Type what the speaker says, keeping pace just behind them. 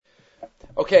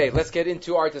Okay, let's get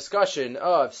into our discussion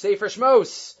of Sefer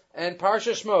Shemos and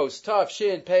Parsha Shemos, Tav,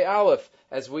 Shin, Pei, Aleph,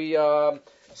 as we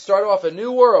start off a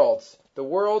new world, the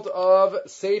world of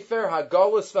Sefer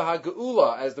HaGolus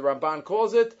v'HaGeula, as the Ramban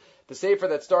calls it, the Sefer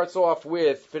that starts off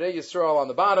with Bnei Yisrael on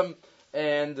the bottom,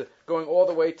 and going all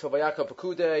the way to Vayakal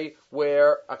Pekudei,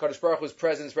 where HaKadosh Baruch Hu's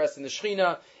presence rests in the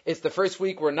Shechina. It's the first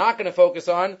week we're not going to focus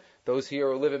on. Those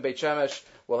here who live in Beit Shemesh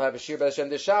will have a Shir B'Hashem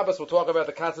this Shabbos. We'll talk about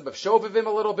the concept of Shovavim a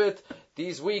little bit.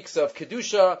 These weeks of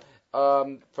Kedusha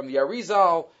from the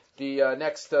Arizal. The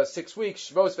next 6 weeks,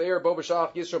 Shemos Ve'er, Bo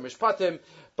B'Shalach, Yisro, Mishpatim.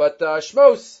 But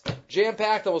Shemos,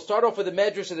 jam-packed, and we'll start off with the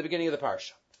Medrash at the beginning of the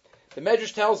Parsha. The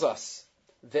Medrash tells us,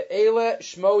 Ve'ele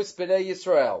Shemos B'nei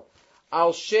Yisrael,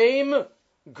 Al Shem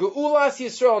Geulas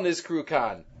Yisrael Nizkru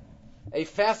Kan. A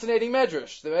fascinating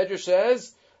Medrash. The Medrash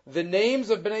says, the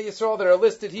names of Bnei Yisrael that are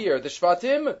listed here, the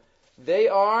Shvatim, they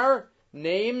are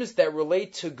names that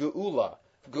relate to Geula.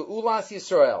 Geulas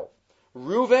Yisrael.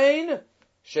 Ruvain,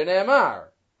 Shenemar.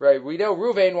 Right, we know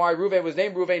Ruvain, why Ruvain was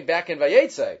named Ruvain back in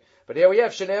Vayetze. But here we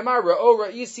have Shenemar, Ra'o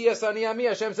Ra'isi Asani Ami.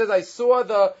 Hashem says, I saw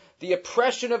the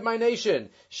oppression of my nation.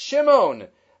 Shimon,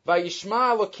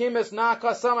 Vayishma Elokim es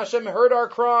Na'akasam. Hashem heard our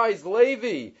cries.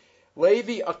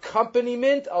 Levi,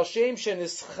 accompaniment, al shem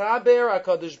shenischaber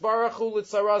HaKadosh Baruch Hu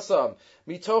litzarasam,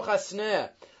 mitoch hasneh.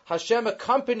 Hashem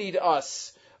accompanied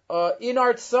us in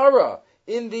our tzara,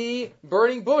 in the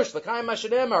burning bush. L'kayim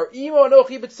Hashanemar, imo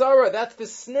anochi b'tzara, that's the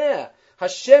sneh.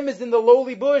 Hashem is in the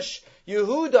lowly bush.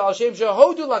 Yehuda, al shem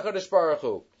shehodu l'HaKadosh Baruch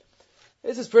Hu.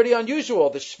 This is pretty unusual.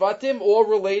 The Shvatim all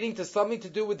relating to something to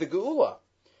do with the Geula.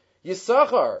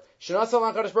 Yisachar, shenasal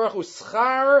l'HaKadosh Baruch Hu,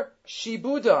 schar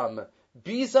shibudam.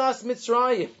 Bizas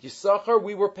Mitzrayim, Yisachar,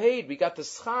 we were paid. We got the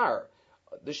schar,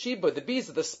 the shibud, the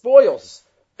biza, the spoils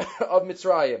of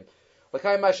Mitzrayim.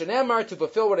 L'kayim Hashanemar, to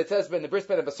fulfill what it says in the Bris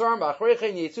Ben Basarim,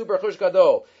 Achreichen Yitzu Berchush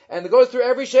Gadol, and it goes through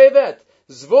every shevet.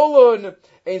 Zvulun,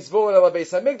 ein Zvulun ela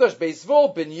Beis Hamikdash, Beis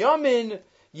Zvul, Binyamin,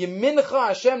 Yemincha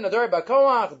Hashem Nadar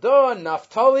Bakoach, Dan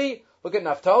Naftali. Look at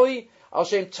Naftali. Al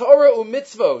Shem Torah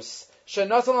u'Mitzvos,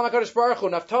 Shenasal HaKadosh Baruch Hu.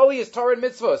 Naftali is Torah and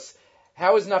Mitzvos.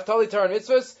 How is Naftali Torah and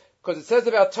Mitzvos? Because it says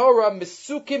about Torah,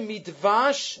 Misukim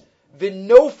midvash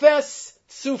v'nofes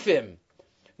tsufim.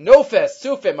 Nofes,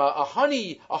 tsufim,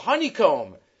 a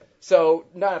honeycomb. So,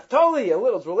 Naphtali, a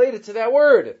little, is related to that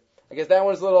word. I guess that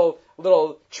one's a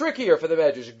little trickier for the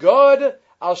Medrash. God,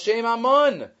 al shem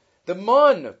aman. The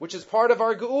man, which is part of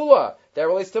our Geula. That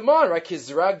relates to man, right?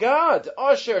 Kizra Gad,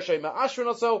 Asher, Shema, Ashrin,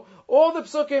 also. All the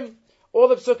psukim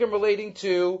relating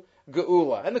to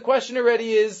Geula. And the question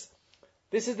already is,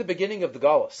 this is the beginning of the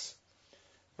Galus.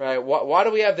 Right? Why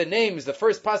do we have the names? The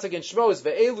first pasuk in Shemos,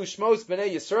 Ve'elu Shemos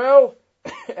B'nei Yisrael,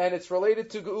 and it's related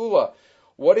to Geula.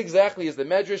 What exactly is the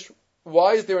Medrash?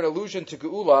 Why is there an allusion to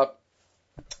Geula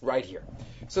right here?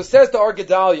 So says the Or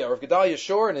Gedalia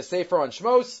Shor in his Sefer on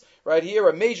Shemos, right here,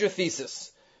 a major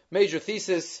thesis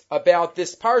about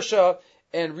this Parsha,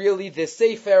 and really the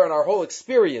Sefer and our whole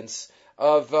experience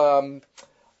of Shibud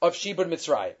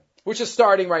Mitzrayim, which is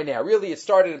starting right now. Really, it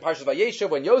started in Parshat Vayeshev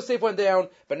when Yosef went down,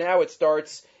 but now it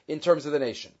starts in terms of the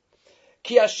nation.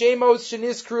 Ki Shemos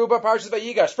sheniskru b'Parshat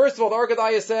Vayigash. First of all, the Or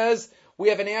Gedalia says we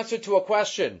have an answer to a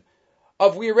question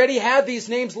of we already had these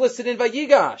names listed in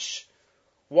Vayigash.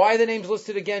 Why are the names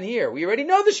listed again here? We already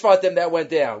know the Shvatim that went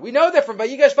down. We know that from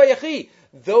Vayigash Vayechi.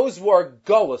 Those were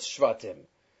Galus Shvatim.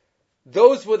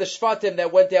 Those were the Shvatim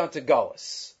that went down to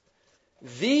Galus.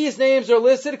 These names are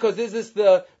listed because this is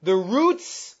the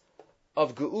roots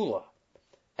of Geula,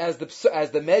 as the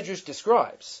Medrash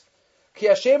describes. Ki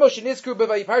Shemos sheniskru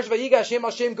b'Parshat Vayigash Hashem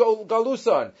al Shem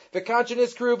Galusan v'kan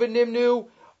sheniskru v'nimnu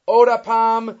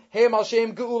Odapam Hem al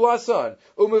Shem Geulasan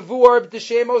umevuar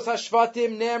b'Shemos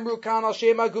hashvatim nemru kan al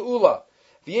Shem Geula.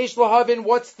 V'yesh lahavin,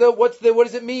 what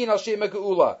does it mean al Shem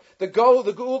Geula? The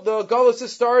Galus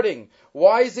is starting.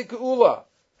 Why is it Geula?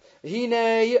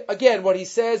 Hine, again, what he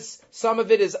says, some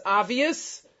of it is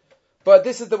obvious, but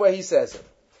this is the way he says it.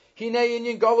 Hine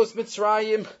inyan Galus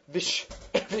Mitzrayim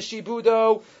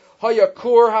v'shibudo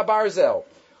hayakur habarzel.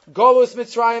 Galus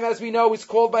Mitzrayim, as we know, is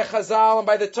called by Chazal and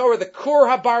by the Torah the kur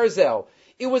habarzel.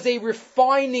 It was a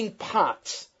refining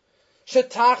pot.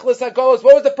 Shetachlis haGalus.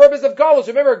 What was the purpose of Galus?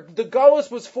 Remember, the Galus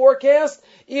was forecast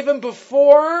even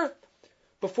before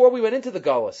we went into the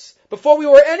Galus. Before we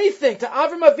were anything. To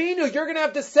Avram Avinu, you're going to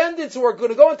have descendants who are going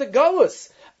to go into Galus.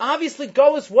 Obviously,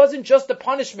 Galus wasn't just a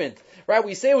punishment. Right?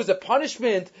 We say it was a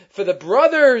punishment for the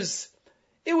brothers.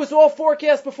 It was all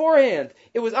forecast beforehand.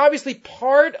 It was obviously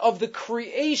part of the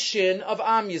creation of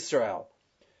Am Yisrael.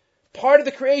 Part of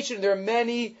the creation. There are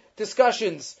many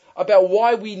discussions about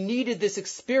why we needed this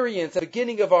experience at the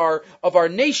beginning of our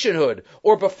nationhood,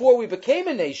 or before we became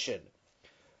a nation.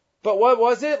 But what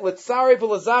was it? Litzari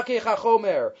v'lazake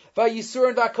chachomer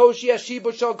v'yisurin v'akoshi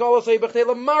ashibu shal galos v'yibchtei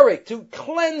l'marik, to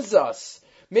cleanse us,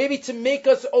 maybe to make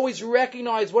us always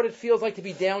recognize what it feels like to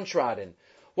be downtrodden,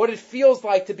 what it feels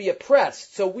like to be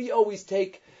oppressed. So we always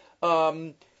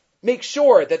make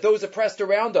sure that those oppressed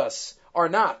around us are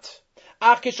not.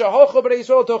 The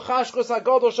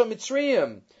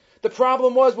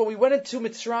problem was when we went into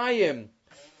Mitzrayim,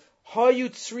 hayu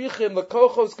tzrichim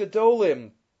lekochos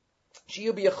gedolim.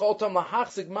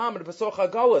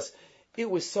 It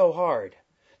was so hard.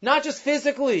 Not just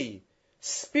physically,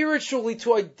 spiritually,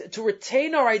 to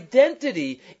retain our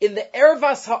identity in the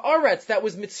Ervas Haaretz that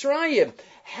was Mitzrayim.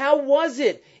 How was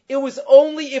it? It was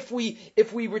only if we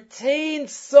retained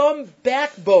some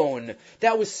backbone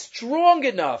that was strong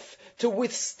enough to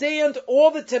withstand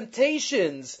all the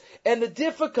temptations and the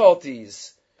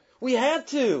difficulties. We had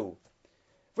to.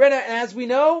 Right, as we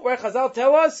know, right, Chazal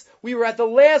tell us, we were at the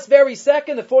last very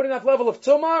second, the 49th level of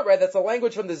Tumah, right, that's a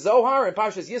language from the Zohar and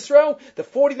Parshas Yisro, the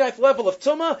 49th level of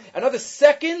Tumah, another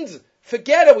second,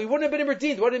 forget it, we wouldn't have been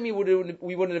redeemed. What do you mean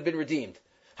we wouldn't have been redeemed?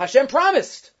 Hashem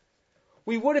promised.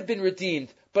 We would have been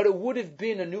redeemed, but it would have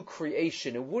been a new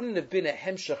creation. It wouldn't have been a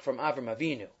hemshech from Avram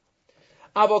Avinu.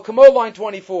 Aval Kamo, line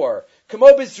 24,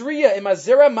 Kamo Bizriya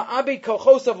imazera ma'abed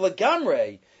kolchosav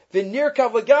legamrei, if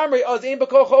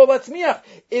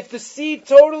the seed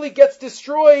totally gets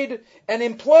destroyed and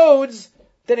implodes,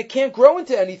 then it can't grow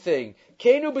into anything.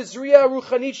 We needed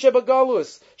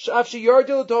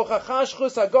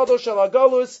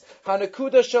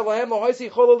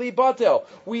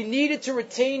to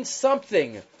retain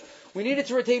something. We needed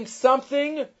to retain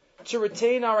something to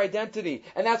retain our identity.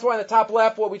 And that's why in the top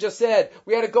left, what we just said,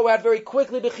 we had to go out very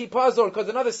quickly, because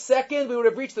another second we would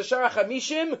have reached the Shara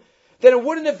Chamishim. Then it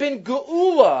wouldn't have been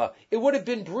Geula, it would have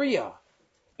been Bria.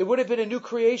 It would have been a new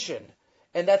creation.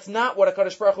 And that's not what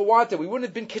HaKadosh Baruch Hu wanted. We wouldn't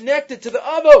have been connected to the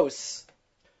Avos.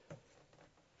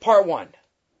 Part 1.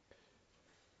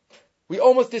 We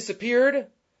almost disappeared,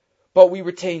 but we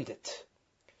retained it.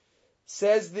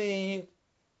 Says the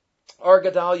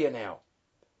Argadalia now.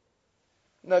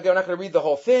 Now, I'm not going to read the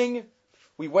whole thing.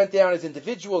 We went down as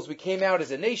individuals, we came out as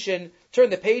a nation.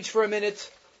 Turn the page for a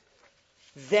minute.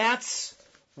 That's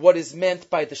what is meant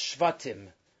by the Shvatim.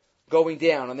 Going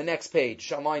down on the next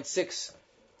page, on line 6.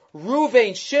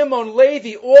 Ruvain, Shimon,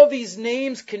 Levi, all these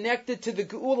names connected to the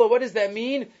Geula. What does that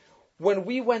mean? When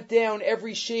we went down,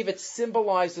 every shevet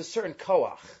symbolized a certain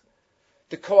koach.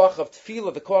 The koach of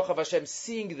Tefillah, the koach of Hashem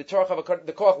seeing you, the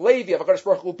koach Levi of HaKadosh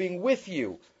Baruch Hu being with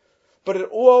you. But it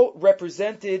all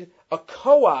represented a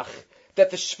koach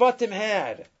that the Shvatim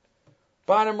had.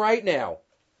 Bottom right now.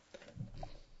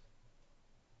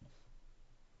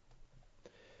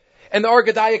 And the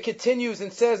Argadaya continues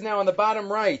and says now on the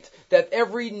bottom right that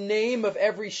every name of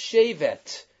every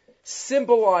shevet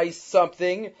symbolized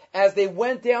something. As they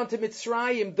went down to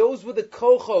Mitzrayim, those were the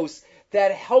kochos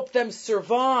that helped them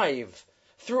survive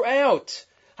throughout.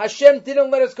 Hashem didn't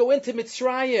let us go into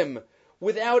Mitzrayim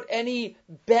without any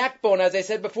backbone, as I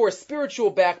said before,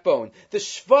 spiritual backbone. The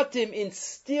Shvatim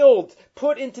instilled,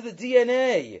 put into the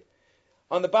DNA.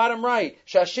 On the bottom right,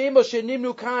 Shashemos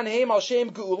shenimnu kan heim al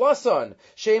shem geulasan,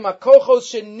 shem hakochos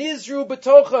shenizru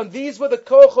betochan. These were the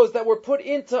kochos that were put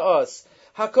into us.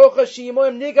 Hakochos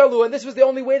sheimoim nigalu, and this was the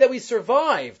only way that we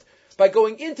survived, by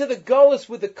going into the galus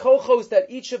with the kochos that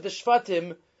each of the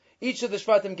shvatim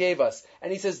gave us.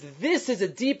 And he says this is a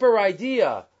deeper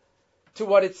idea to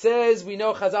what it says. We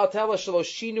know Chazal tell us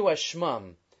shaloshinu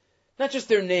ashmam, not just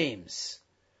their names,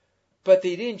 but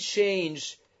they didn't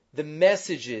change the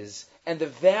messages and the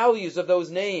values of those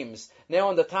names. Now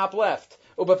on the top left,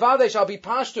 Ubavade shall be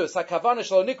Pashtus, Hakavana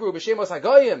shall nikru b'Shemos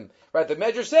Hagoyim. Right, the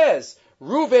Medrash says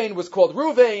Ruvain was called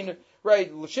Ruvain,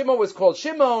 right? Shimon was called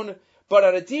Shimon, but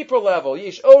at a deeper level,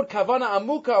 Yesh Od Kavana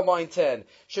Amuka, line 10,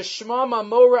 Sheshma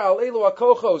Mamora al Elu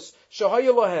Akochos,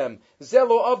 Shahayu Lohem,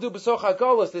 Zelo Avdu B'soch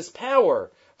Hagalos, this power,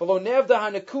 V'lo Nevda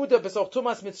Hanakuda B'soch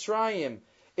Tumas Mitzrayim,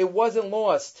 it wasn't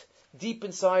lost deep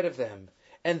inside of them.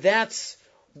 And that's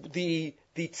the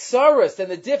tsaras and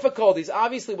the difficulties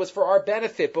obviously was for our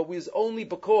benefit, but was only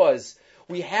because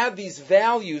we have these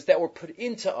values that were put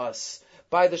into us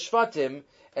by the Shvatim,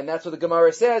 and that's what the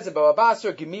Gemara says in Bava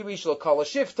Basra, Gemiri Shlo Kala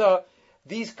Shifta.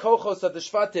 These kochos of the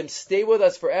Shvatim stay with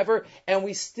us forever, and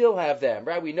we still have them,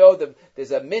 right? We know that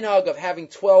there's a minhag of having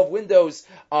 12 windows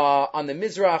on the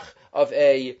mizrach of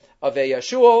a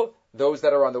shul. Those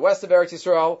that are on the west of Eretz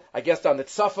Yisrael, I guess on the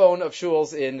tzafon of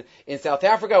shuls in South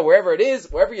Africa, wherever it is,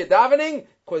 wherever you're davening,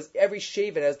 because every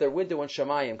shevet has their window on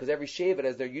Shamayim, because every shevet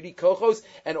has their Yudi kochos,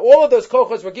 and all of those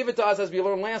kochos were given to us as we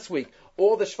learned last week.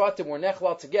 All the shvatim were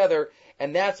nechlal together,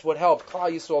 and that's what helped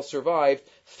Klal Yisrael survive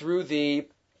through the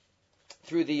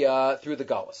through the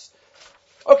Galus.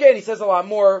 Okay, and he says a lot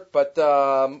more, but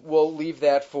we'll leave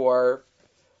that for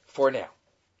now.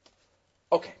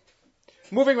 Okay,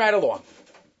 moving right along.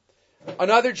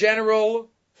 Another general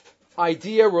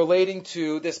idea relating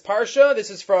to this parsha. This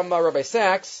is from Rabbi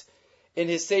Sachs in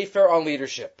his Sefer on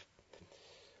leadership,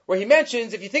 where he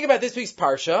mentions, if you think about this week's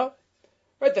parsha,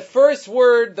 right, the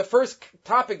first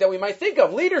topic that we might think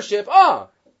of, leadership. Right,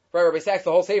 Rabbi Sachs,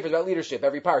 the whole Sefer is about leadership,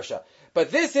 every parsha.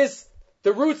 But this is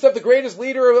the roots of the greatest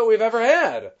leader that we've ever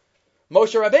had,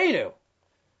 Moshe Rabbeinu.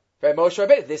 Right, Moshe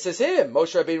Rabbeinu, this is him.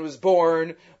 Moshe Rabbeinu was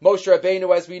born. Moshe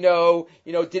Rabbeinu, as we know,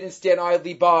 didn't stand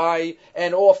idly by,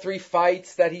 and all three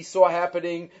fights that he saw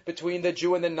happening between the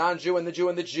Jew and the non-Jew, and the Jew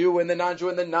and the Jew, and the non-Jew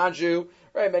and the non-Jew.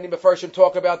 Right, many Mefarshim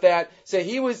talk about that. So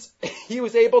he was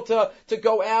able to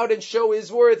go out and show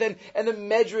his worth, and the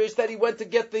medrash that he went to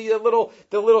get the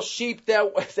little sheep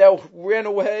that ran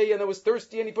away and that was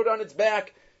thirsty, and he put it on its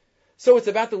back. So it's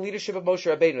about the leadership of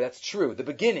Moshe Rabbeinu. That's true, the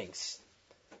beginnings.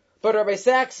 But Rabbi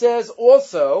Sachs says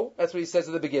also, that's what he says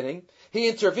at the beginning, he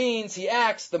intervenes, he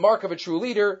acts, the mark of a true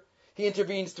leader. He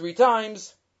intervenes 3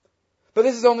 times. But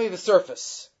this is only the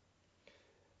surface.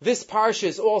 This parsha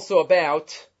is also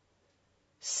about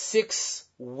 6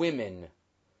 women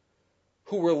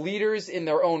who were leaders in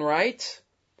their own right,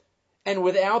 and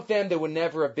without them there would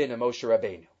never have been a Moshe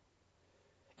Rabbeinu.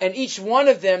 And each one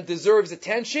of them deserves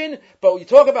attention, but when you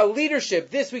talk about leadership,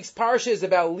 this week's parsha is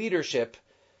about leadership,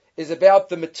 is about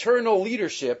the maternal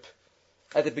leadership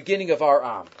at the beginning of our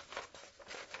Am.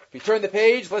 If you turn the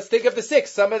page, let's think of the 6.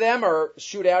 Some of them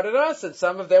shoot out at us, and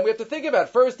some of them we have to think about.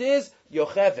 First is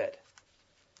Yocheved.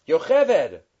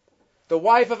 Yocheved, the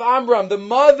wife of Amram, the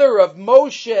mother of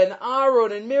Moshe and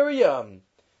Aaron and Miriam.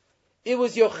 It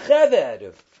was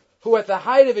Yocheved who at the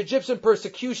height of Egyptian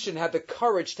persecution had the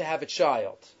courage to have a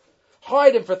child.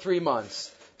 Hide him for 3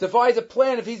 months. Devise a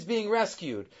plan if he's being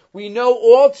rescued. We know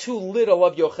all too little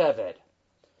of Yocheved.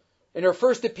 In her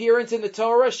first appearance in the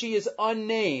Torah, she is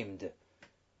unnamed,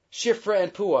 Shifra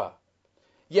and Pua.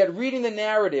 Yet reading the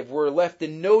narrative, we're left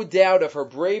in no doubt of her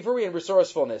bravery and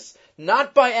resourcefulness.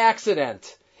 Not by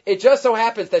accident. It just so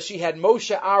happens that she had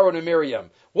Moshe, Aaron, and Miriam.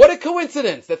 What a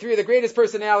coincidence that 3 of the greatest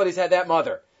personalities had that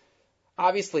mother.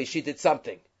 Obviously, she did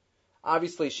something.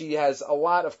 Obviously, she has a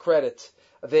lot of credit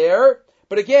there.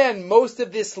 But again, most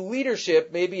of this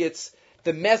leadership, maybe it's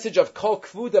the message of Kol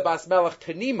Kvuda Bas Melech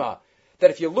Tanima,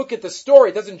 that if you look at the story,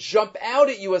 it doesn't jump out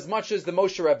at you as much as the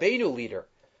Moshe Rabbeinu leader.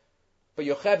 But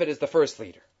Yocheved is the first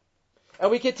leader. And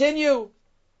we continue,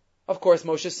 of course,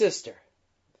 Moshe's sister.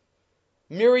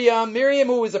 Miriam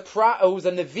who was a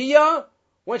Neviah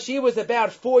when she was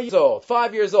about 4 years old,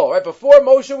 5 years old. Right before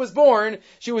Moshe was born,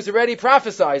 she was already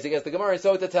prophesying, as the Gemara in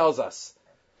Sota tells us.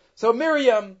 So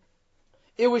Miriam,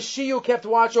 it was she who kept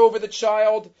watch over the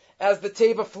child as the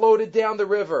teva floated down the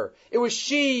river. It was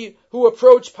she who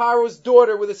approached Paro's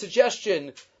daughter with a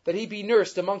suggestion that he be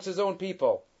nursed amongst his own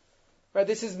people. Right,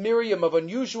 this is Miriam of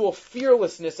unusual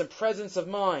fearlessness and presence of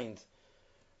mind.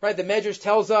 Right, the Medrash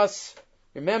tells us,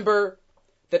 remember,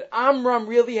 that Amram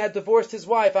really had divorced his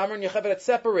wife. Amram and Yocheved had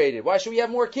separated. Why should we have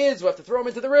more kids? We'll have to throw them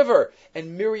into the river.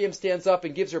 And Miriam stands up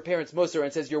and gives her parents Musar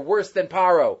and says, you're worse than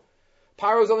Paro.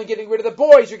 Paro's only getting rid of the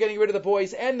boys. You're getting rid of the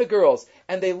boys and the girls.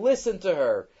 And they listen to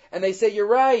her. And they say, you're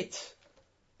right.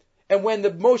 And when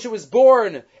the Moshe was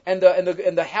born and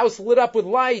the house lit up with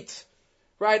light,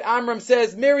 right, Amram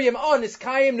says, Miriam,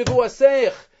 niskayim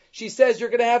nevuaseich. She says, you're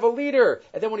going to have a leader.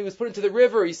 And then when he was put into the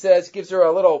river, he says, gives her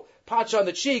a little patch on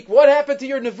the cheek. What happened to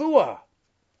your nevuah?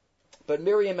 But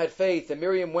Miriam had faith, and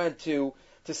Miriam went to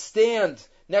stand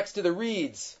next to the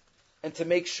reeds and to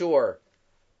make sure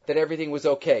that everything was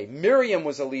okay. Miriam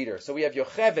was a leader. So we have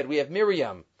Yocheved, we have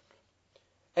Miriam.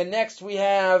 And next we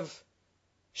have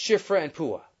Shifra and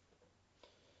Pua.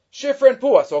 Shifra and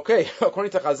Pua. So okay,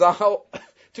 according to Chazal,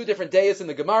 2 different days in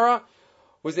the Gemara.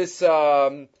 Was this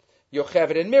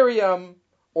Yocheved and Miriam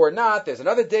or not? There's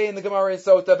another day in the Gemara in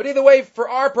Sota. But either way, for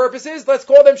our purposes, let's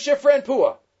call them Shifra and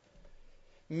Pua.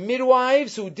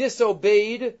 Midwives who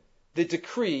disobeyed the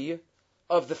decree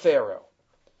of the Pharaoh.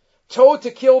 Told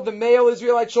to kill the male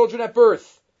Israelite children at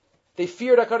birth. They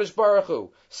feared HaKadosh Baruch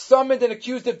Hu. Summoned and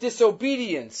accused of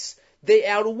disobedience. They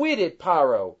outwitted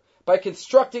Paro by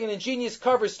constructing an ingenious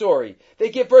cover story. They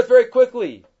give birth very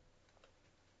quickly.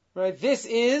 Right? This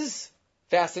is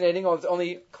fascinating. It's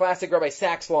only classic Rabbi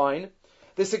Sachs line.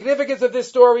 The significance of this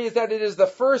story is that it is the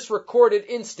first recorded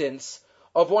instance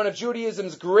of one of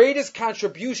Judaism's greatest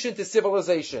contribution to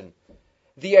civilization.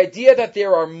 The idea that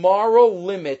there are moral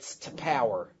limits to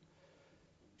power.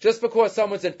 Just because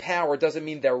someone's in power doesn't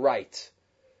mean they're right.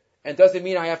 And doesn't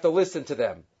mean I have to listen to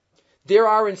them. There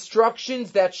are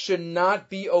instructions that should not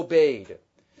be obeyed.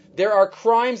 There are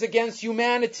crimes against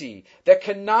humanity that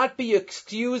cannot be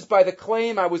excused by the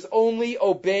claim I was only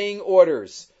obeying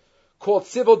orders, called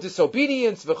civil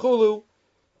disobedience, v'chulu.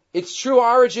 Its true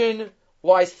origin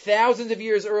lies thousands of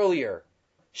years earlier.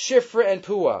 Shifra and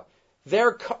Pua,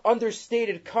 their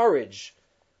understated courage,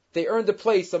 they earned a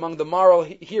place among the moral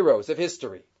heroes of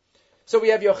history. So we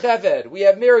have Yocheved, we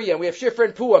have Miriam, we have Shifra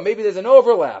and Pua. Maybe there's an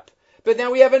overlap. But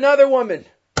now we have another woman,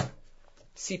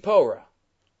 Tzipora.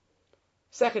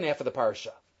 Second half of the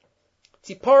parsha.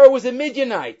 Tzipora was a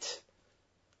Midianite.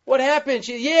 What happened?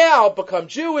 I'll become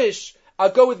Jewish. I'll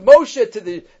go with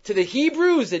Moshe to the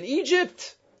Hebrews in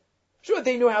Egypt. Sure,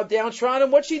 they knew how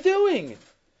downtrodden. What's she doing?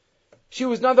 She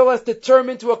was nonetheless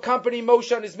determined to accompany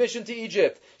Moshe on his mission to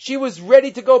Egypt. She was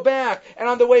ready to go back. And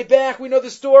on the way back, we know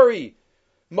the story.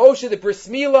 Moshe, the Bris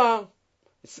Milah.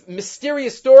 It's a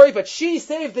mysterious story, but she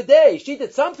saved the day. She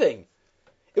did something.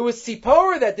 It was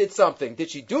Tzipora that did something.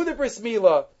 Did she do the Bris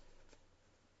Milah?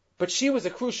 But she was a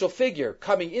crucial figure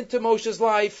coming into Moshe's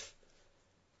life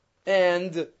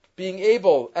and being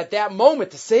able at that moment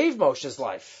to save Moshe's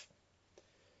life.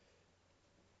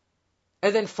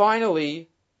 And then finally,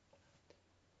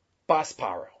 Bas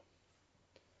Paro.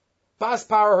 Bas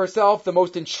Paro herself, the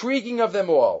most intriguing of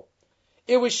them all.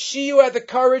 It was she who had the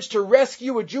courage to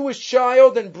rescue a Jewish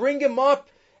child and bring him up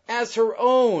as her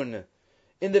own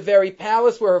in the very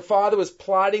palace where her father was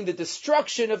plotting the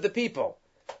destruction of the people.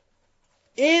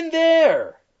 In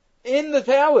the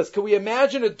palace, can we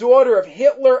imagine a daughter of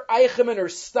Hitler, Eichmann, or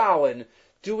Stalin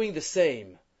doing the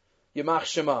same? Yamach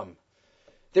Shemam.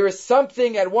 There is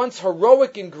something at once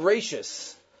heroic and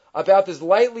gracious about this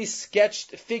lightly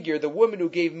sketched figure, the woman who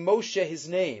gave Moshe his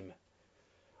name.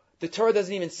 The Torah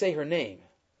doesn't even say her name,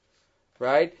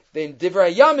 right? In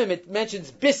Divrei Yamim it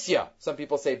mentions Bisya. Some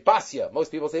people say Basya.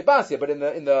 Most people say Basya, but in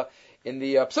the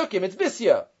Psukim it's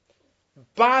Bisya.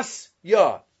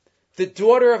 Basya, the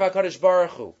daughter of HaKadosh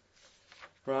Baruch Hu,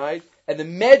 right? And the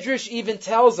Medrash even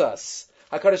tells us,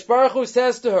 HaKadosh Baruch Hu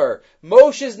says to her,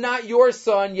 Moshe is not your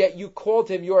son, yet you called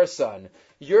him your son.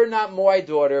 You're not my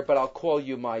daughter, but I'll call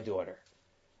you my daughter.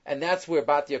 And that's where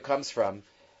Batya comes from.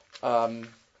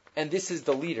 And this is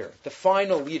the leader, the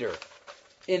final leader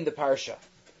in the parsha.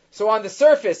 So on the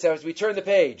surface, as we turn the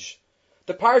page,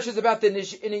 the parsha is about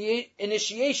the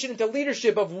initiation into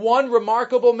leadership of one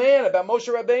remarkable man, about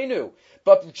Moshe Rabbeinu.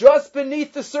 But just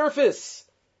beneath the surface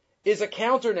is a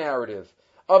counter-narrative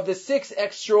of the 6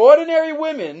 extraordinary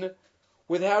women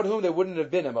without whom there wouldn't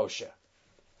have been a Moshe.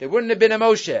 There wouldn't have been a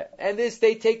Moshe. And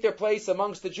they take their place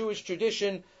amongst the Jewish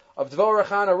tradition of Dvorah,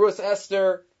 Hannah, Ruth,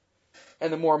 Esther,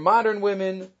 and the more modern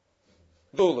women,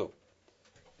 Lulu.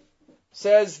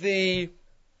 Says the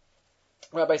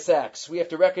Rabbi Sachs, we have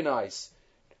to recognize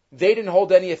they didn't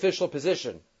hold any official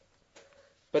position,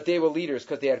 but they were leaders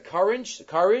because they had courage,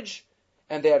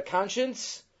 and they had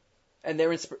conscience, and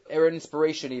they're an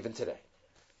inspiration even today.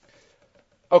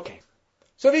 Okay,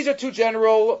 so these are 2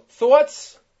 general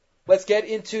thoughts. Let's get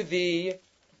into the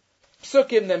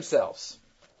psukim themselves.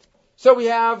 So we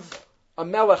have a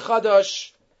Melech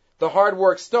Chadash, the hard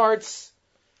work starts,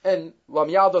 and Lam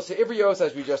Yaldos Ivrios,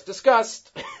 as we just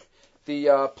discussed,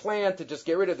 the plan to just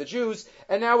get rid of the Jews.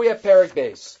 And now we have Perek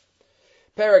Beis.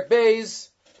 Perek Beis,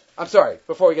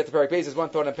 before we get to Perek Beis, there's one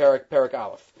thought on Perek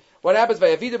Aleph. What happens?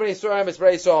 Vayavidu b'nei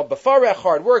Yisrael b'farech,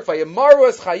 hard work, vayamaru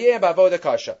es chayehem b'avoda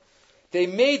kasha. They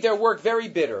made their work very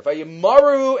bitter.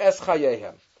 Vayamaru es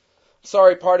chayehem.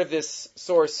 Sorry, part of this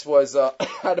source was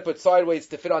how to put sideways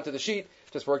to fit onto the sheet.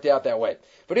 Just worked out that way.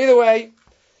 But either way,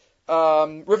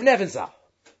 Rav Nebenzahl.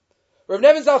 Rav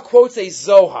Nebenzahl quotes a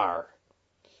Zohar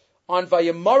on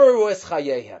Vayamaru es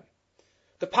chayehem.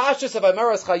 The pashtus of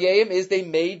Vayamaru es chayehem is they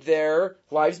made their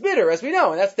lives bitter, as we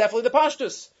know, and that's definitely the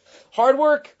pashtus. Hard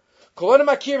work. Kol adam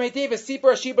makir heitiv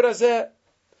esipur hashibud hazeh.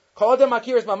 Kol adam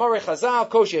makir es mamorei chazal,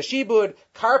 koshi hashibud,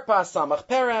 karpa samach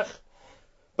perech.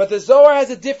 But the Zohar has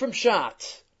a different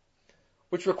shot,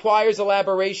 which requires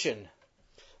elaboration.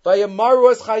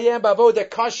 Vayamaru es chayehem b'avoda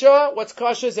kasha. What's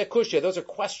kasha? Zekushya. Those are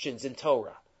questions in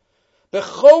Torah.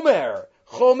 B'chomer.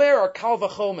 Chomer are kal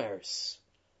v'chomers.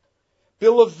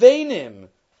 B'levenim.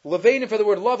 Levenim for the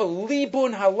word love,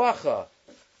 libun halacha.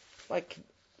 Like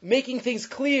making things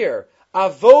clear.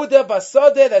 Avoda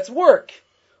basadeh, that's work.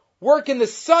 Work in the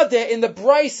sadeh, in the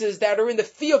brises that are in the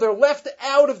field, are left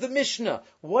out of the Mishnah.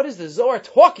 What is the Zohar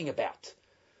talking about?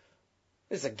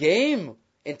 This is a game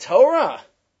in Torah.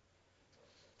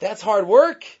 That's hard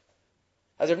work.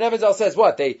 As Rav Nebenzahl says,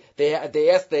 what? They talk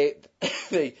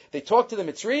to the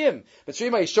Mitzrayim.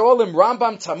 Mitzrayim ha'yisholim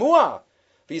Rambam tamua.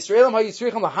 V'Yisraelim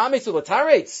ha'yisrichim lahametz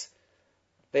u'lataretz.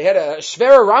 They had a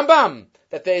shvera Rambam.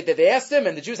 that they asked him,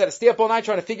 and the Jews had to stay up all night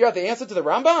trying to figure out the answer to the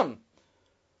Rambam?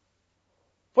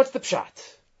 What's the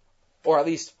pshat? Or at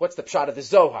least, what's the pshat of the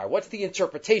Zohar? What's the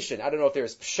interpretation? I don't know if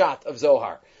there's pshat of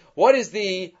Zohar. What is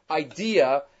the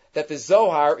idea that the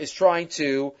Zohar is trying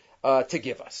to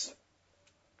give us?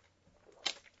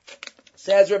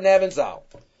 Says Reb Nevin Zal,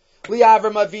 Li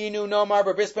Avram Avinu Nomar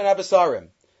B'Bris Ben Abasarim.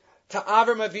 To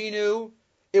Avram Avinu,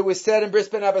 it was said in Bris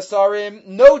Ben Abasarim,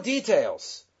 no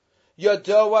details.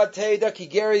 Yodoa Teda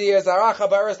Kigeri Yezaracha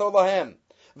Ba'eres Lo Lahem.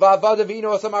 Va'avada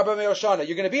V'ino Osam Arba Me'oshana.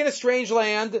 You're going to be in a strange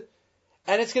land,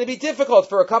 and it's going to be difficult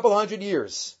for a couple hundred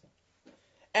years.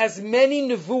 As many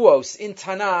nevuos in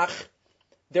Tanakh,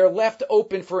 they're left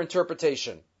open for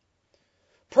interpretation.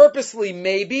 Purposely,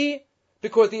 maybe,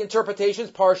 because the interpretations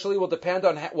partially will depend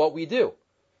on what we do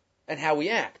and how we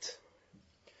act.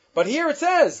 But here it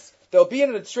says, they'll be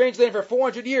in a strange land for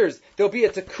 400 years. There'll be a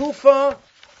tekufa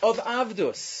of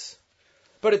Avdus.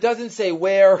 But it doesn't say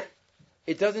where,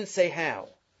 it doesn't say how.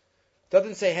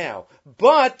 Doesn't say how.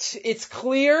 But it's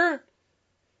clear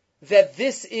that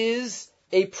this is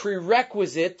a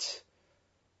prerequisite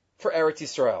for Eretz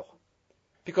Yisrael.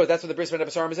 Because that's what the Bris Ben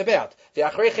Abasarim is about.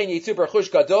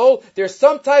 There's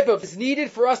some type of is needed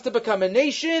for us to become a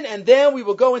nation, and then we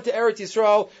will go into Eretz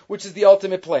Yisrael, which is the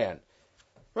ultimate plan.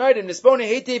 Right? And Nisbone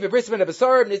Heite Bris Ben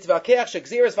Abasarim Nitzvakeach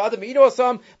Shegzeres V'Adam Ino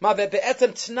Osam Ma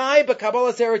Be'etzem Tnai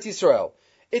B'Kabbalas Eretz Yisrael.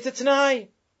 It's a Tnai.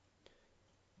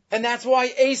 And that's why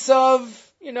Esav,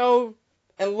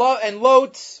 and Lot,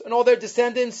 and all their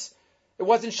descendants, it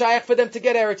wasn't shaykh for them to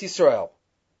get Eretz Yisrael.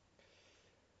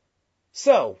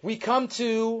 So, we come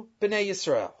to Bnei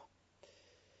Yisrael.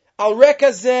 Al Reka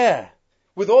Zeh,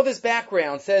 with all this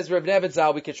background, says Reb Nevin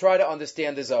Zal, we can try to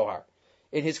understand the Zohar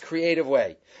in his creative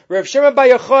way. Reb Shimon Bar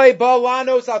Yochai ba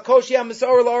lanos al koshi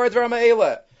ha-misor la'oretz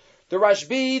v'ra'ma'ela. The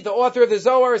Rashbi, the author of the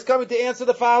Zohar, is coming to answer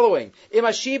the following. If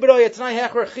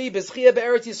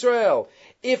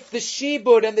the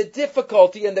shibud and the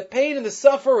difficulty and the pain and the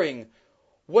suffering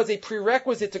was a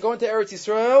prerequisite to go into Eretz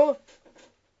Yisrael,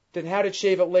 then how did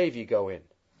Shevet Levi go in?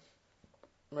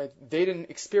 Right? They didn't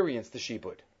experience the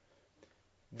shibud.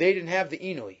 They didn't have the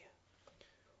inui.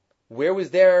 Where was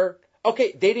their...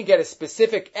 Okay, they didn't get a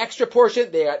specific extra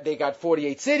portion. They got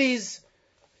 48 cities.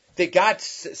 They got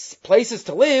places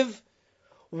to live.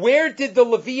 Where did the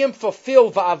Levium fulfill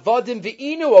va'avadim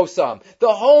v'inu osam?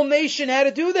 The whole nation had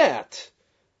to do that.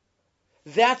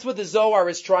 That's what the Zohar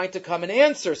is trying to come and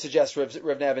answer, suggests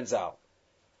Rav Nevin Zal.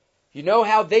 You know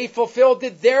how they fulfilled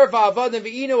it? Their va'avadim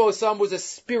v'inu osam was a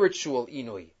spiritual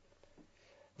inui.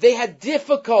 They had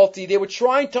difficulty. They were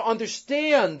trying to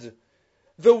understand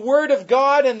the Word of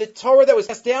God and the Torah that was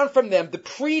passed down from them, the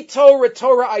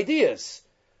pre-Torah ideas.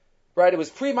 Right? It was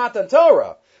pre-Matan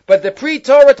Torah. But the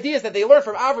pre-Torah ideas that they learned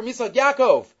from Avram, Yitzchak,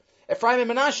 Yaakov, Ephraim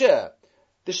and Menashe,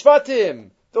 the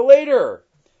Shvatim, the later.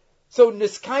 So,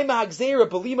 Niskaima Hagzera,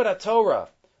 Belimat Torah.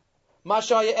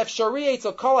 Mashaya Efshari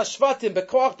Eitzel Kol HaShvatim,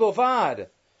 Bekoach Bilvad.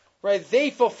 Right? They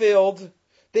fulfilled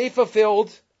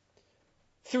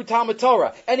through Talmud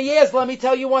Torah. And he asked, let me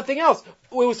tell you one thing else.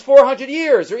 It was 400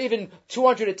 years, or even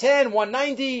 210,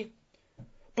 190.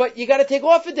 But you gotta take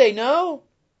off a day, no?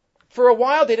 For a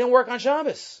while, they didn't work on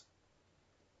Shabbos.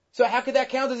 So how could that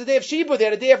count as a day of Shibud? They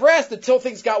had a day of rest until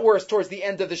things got worse towards the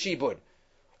end of the Shibud,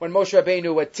 when Moshe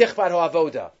Rabbeinu had Tichvat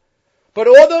HaAvoda. But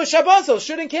all those Shabbosos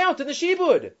shouldn't count in the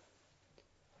Shibud.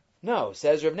 No,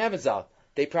 says Rav Nevin Zal,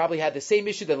 they probably had the same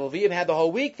issue that the Levium had the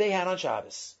whole week, they had on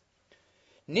Shabbos.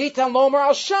 Nitan Lomar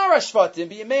al Shara Shvatim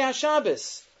b'Yemei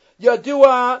HaShabbos.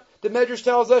 Yadua, the Medrash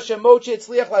tells us, Shemoshe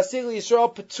Etzliach Lasig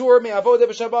Yisrael Patur me'avoda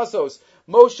b'Shabbosos.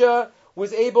 Moshe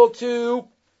was able to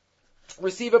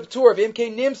receive a Patur of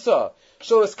Imke Nimsa.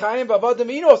 Shalos Kayim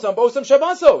v'Avodim Inos on Bosam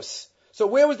Shabbosos. So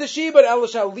where was the Shibud?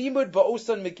 Elisha Limud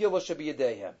ba'osan Megillah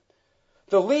Shabiyadehem.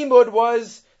 The Limud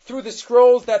was through the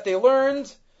scrolls that they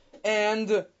learned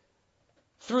and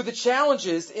through the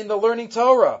challenges in the learning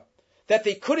Torah that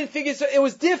they couldn't figure. So it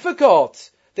was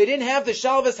difficult. They didn't have the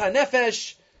Shalvas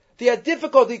HaNefesh. They had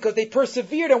difficulty because they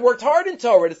persevered and worked hard in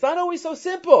Torah. It's not always so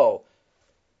simple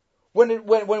when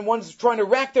one's trying to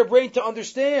rack their brain to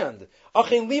understand.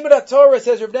 Achin limud Torah,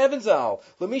 says Rav Nevin Zal,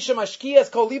 L'misha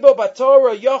mashkias kol libo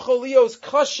b'Torah yochol lios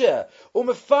kashe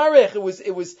umefarech.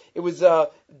 It was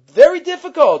very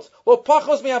difficult. Lo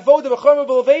pachos me'avoda b'chomer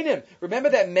b'levenim. Remember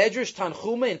that Medrash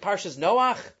Tanchuma in Parshas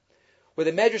Noach, where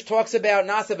the Medrash talks about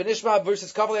Nasa v'Nishma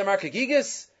versus Kavalei Amar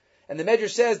Kagigis? And the Medrash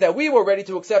says that we were ready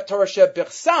to accept Torah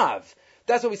Shebichsav.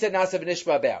 That's what we said Nasa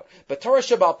v'Nishma about. But Torah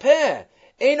Shebal Peh,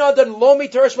 Ein Adan Lomi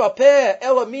Torah Shebal Peh,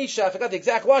 Ela Misha, I forgot the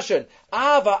exact Lashon.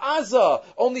 Ava Aza,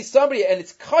 only somebody, and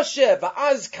it's Kashe,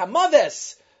 Va'az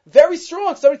Kamaves, Very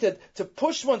strong. Somebody to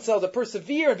push oneself, to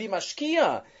persevere and be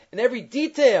mashkia in every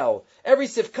detail, every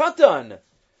sifkatan.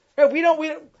 Right?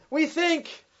 We think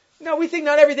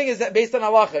not everything is based on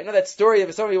halacha. You know that story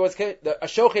of somebody a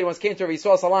shochet once came to Rabbi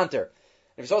Yisrael Salanter.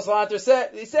 And Rabbi Yisrael Salanter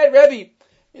said, Rebbe,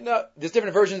 there's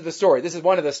different versions of the story. This is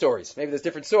one of the stories. Maybe there's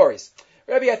different stories.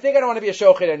 Rebbe, I think I don't want to be a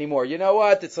shochet anymore. You know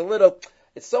what? It's so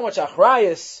much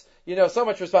achrayus, so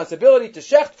much responsibility to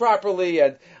shecht properly,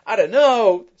 and I don't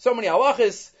know, so many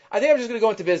halachas. I think I'm just going to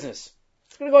go into business.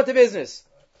 And Rabbi Yisrael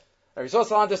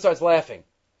Salanter starts laughing.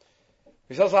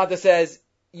 Rabbi Yisrael Salanter says,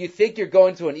 you think you're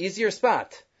going to an easier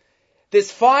spot?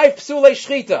 There's 5 psulei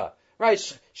shchita, right?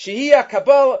 Shehiyah,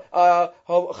 kabal,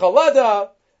 chalada,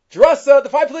 drasa, the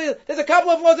 5 psulei. There's a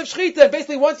couple of laws of shchita, and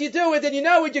basically once you do it, then you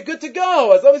know it, you're good to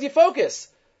go, as long as you focus.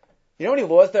 You know how many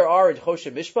laws there are in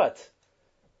Choshen Mishpat?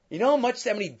 You know how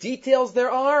many details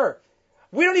there are?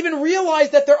 We don't even realize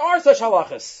that there are such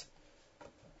halachas.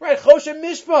 Right, Choshen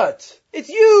Mishpat. It's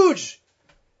huge.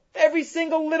 Every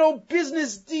single little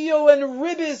business deal and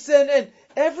ribbis and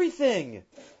everything.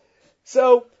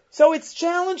 So it's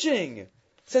challenging.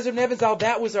 Says Reb Nebenzahl,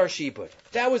 that was our shibud.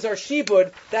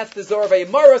 That's the Zohar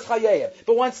Vayamaros Chayayim.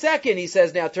 But 1 second, he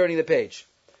says now, turning the page.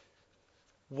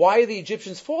 Why are the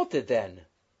Egyptians faulted then?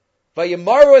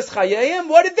 Vayamaros Chayayim,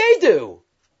 what did they do?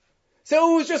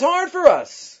 So it was just hard for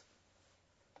us.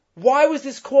 Why was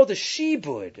this called a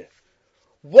shibud?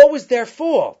 What was their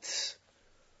fault?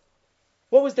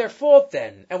 What was their fault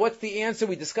then? And what's the answer?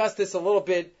 We discussed this a little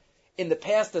bit in the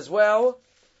past as well.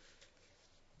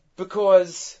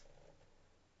 Because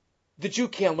the Jew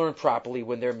can't learn properly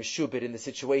when they're meshubit in the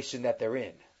situation that they're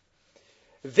in.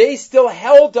 They still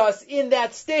held us in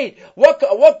that state.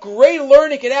 What great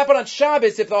learning can happen on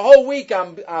Shabbos if the whole week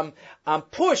I'm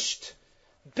pushed,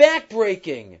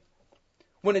 backbreaking.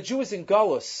 When a Jew is in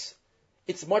Galus,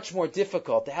 it's much more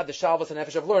difficult to have the shalvas and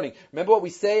nefesh of learning. Remember what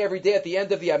we say every day at the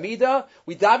end of the Amidah?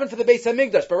 We daven for the Beis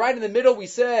Hamikdash, but right in the middle we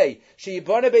say,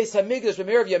 She'yibana Beis Hamikdash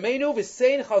b'meir of Yameinu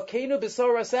v'sein chalkeinu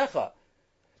b'sor rasecha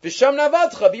v'sham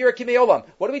navadcha b'yira kimei olam.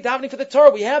 What are we davening for the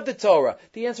Torah? We have the Torah.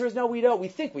 The answer is no, we don't. We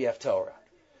think we have Torah.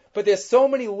 But there's so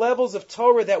many levels of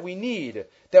Torah that we need,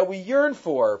 that we yearn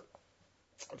for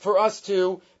us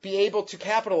to be able to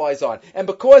capitalize on. And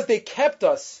because they kept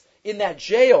us in that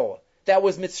jail that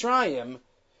was Mitzrayim,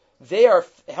 they are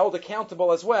held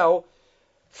accountable as well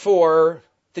for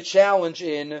the challenge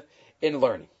in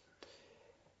learning.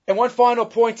 And one final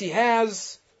point he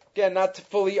has, again, not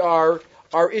fully our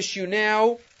issue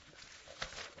now.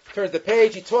 Turns the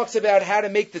page. He talks about how to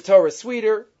make the Torah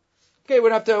sweeter. Okay,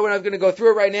 we're not going to go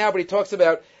through it right now, but he talks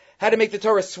about how to make the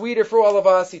Torah sweeter for all of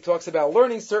us. He talks about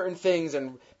learning certain things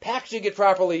and packaging it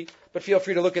properly. But feel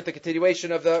free to look at the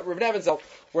continuation of the Reb Nebenzahl.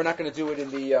 We're not going to do it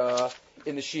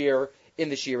in the shir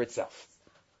itself.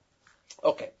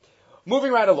 Okay,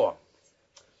 moving right along.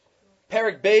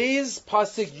 Perek Beis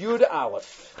Pasuk Yud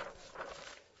Aleph.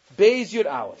 Beis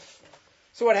Yud Aleph.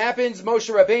 So what happens?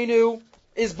 Moshe Rabbeinu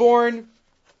is born.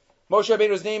 Moshe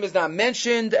Rabbeinu's name is not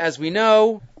mentioned, as we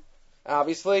know,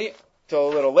 obviously, till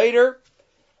a little later.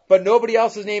 But nobody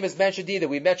else's name is mentioned either.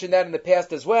 We mentioned that in the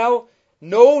past as well.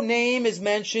 No name is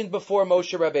mentioned before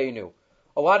Moshe Rabbeinu.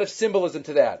 A lot of symbolism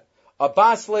to that. A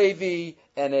Bas Levi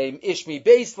and a Ishmi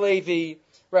Beis Levi.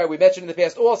 Right, we mentioned in the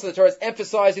past also the Torah is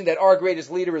emphasizing that our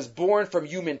greatest leader is born from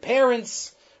human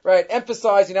parents. Right,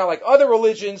 emphasizing now like other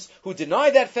religions who deny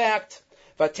that fact.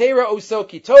 Vatera Oso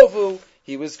Kitovu.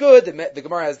 He was good. The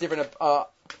Gemara has different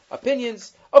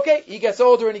opinions. Okay, he gets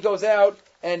older and he goes out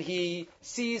and he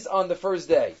sees on the first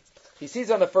day. He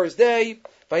goes out.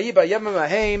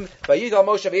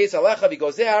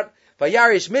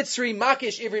 Vayarish Mitzri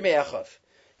Makish Ivri Me'echav.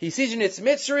 He sees in its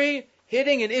Mitzri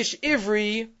hitting an Ish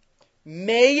Ivri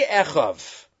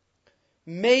Me'echav.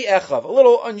 Me'echav. A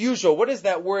little unusual. What is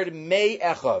that word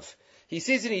Me'echav? He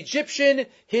sees an Egyptian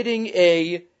hitting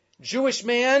a Jewish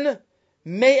man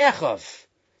Me'echav.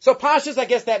 So Pashas, I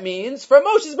guess that means from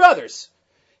Moshe's brothers.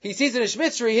 He sees an Ish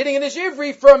Mitzri hitting an Ish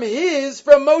Ivri from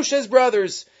Moshe's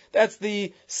brothers. That's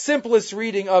the simplest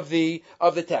reading of the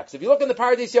text. If you look in the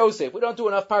Pardes Yosef, we don't do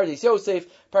enough Pardes Yosef.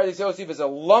 Pardes Yosef is a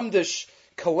lumdish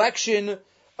collection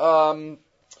he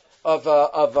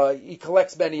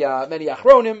collects many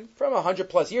achronim from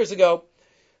 100+ years ago.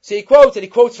 So he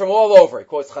quotes from all over. He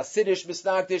quotes Hasidish,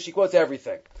 Misnagdish, he quotes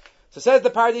everything. So says the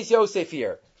Pardes Yosef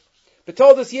here.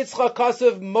 B'toldos Yitzchak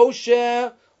Kasav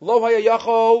Moshe Lo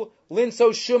Hayayachol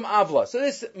Linso Shum Avla. So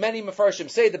this, many Mefarshim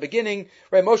say at the beginning,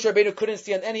 right, Moshe Rabbeinu couldn't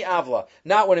stand any Avla.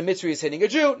 Not when a Mitzri is hitting a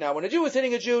Jew, not when a Jew is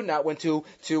hitting a Jew, not when two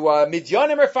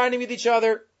Midyanim are fighting with each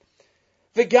other.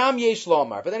 V'gam Yesh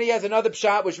Lomar. But then he has another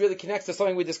pshat which really connects to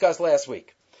something we discussed last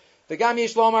week. V'gam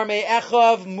yesh lomar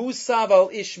me'echav musav al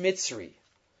ish mitzri.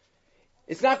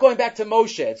 It's not going back to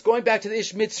Moshe. It's going back to the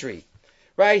ish mitzri.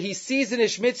 Right? He sees an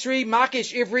ish mitzri,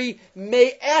 makish ivri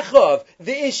me'echav.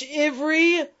 The ish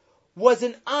ivri was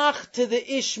an ach to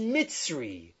the ish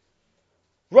mitzri.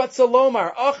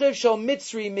 Ratzalomar, achiv shal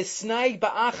mitzri misnaig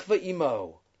ba'ach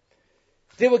va'imo.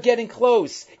 They were getting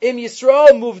close. Im Yisrael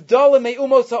muvdalim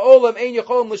me'umos ha'olam ein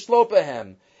yacholem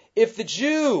l'shlopahem. If the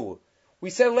Jew, we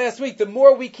said last week, the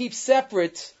more we keep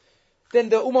separate, then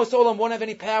the umos ha'olam won't have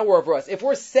any power over us. If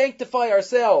we're sanctify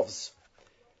ourselves,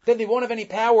 then they won't have any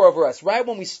power over us. Right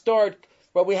when we start,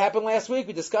 what we happened last week,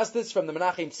 we discussed this from the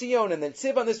Menachem Tzion and then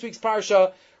Tziv on this week's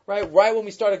Parsha. Right when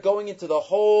we started going into the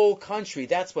whole country,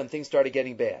 that's when things started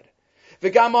getting bad.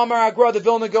 V'gam Amar Agra, the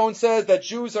Vilna Gaon says that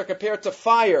Jews are compared to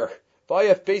fire.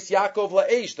 Vayaf Beis Yaakov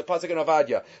la'esh, the pasuk in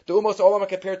Avadia. The umos olam are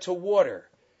compared to water.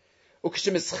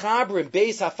 Ukshemischabrim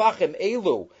Beis Hafachim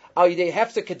Elu al yidei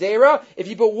hefsa kadera. If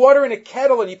you put water in a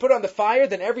kettle and you put it on the fire,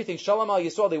 then everything Shalom al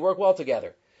Yisrael, they work well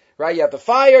together. Right? You have the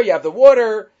fire, you have the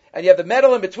water, and you have the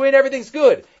metal in between. Everything's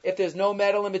good. If there's no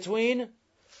metal in between,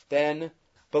 then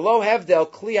below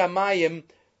Hevdel, Kli HaMayim,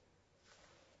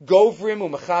 Govrim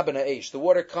U'Mechaben Ha'esh. The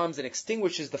water comes and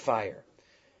extinguishes the fire.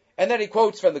 And then he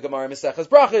quotes from the Gemara Maseches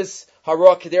Brachos,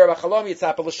 Hara Kedera B'Chalom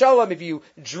Yitzapel L'Shalom. If you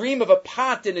dream of a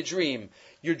pot in a dream,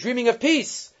 you're dreaming of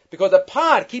peace, because a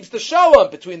pot keeps the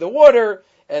shalom between the water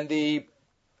and the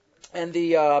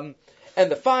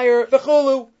fire.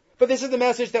 V'chulu. But this is the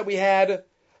message that we had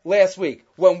last week.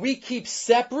 When we keep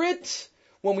separate,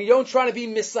 when we don't try to be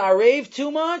misarev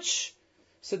too much,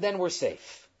 so then we're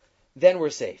safe. Then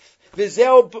we're safe.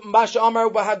 V'zeu masha amar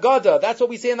b'haggadah. That's what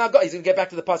we say in the Haggadah. He's going to get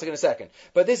back to the pasuk in a second.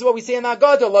 But this is what we say in the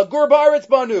Haggadah. Lagur ba'aretz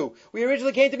banu. We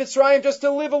originally came to Mitzrayim just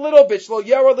to live a little bit. Shlo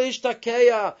yara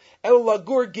leishtakeya el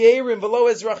lagur geirim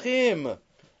v'lo ezrachim.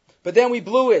 But then we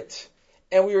blew it,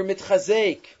 and we were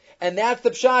mitchazek. And that's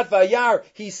the pshat v'ayar.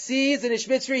 He sees an ish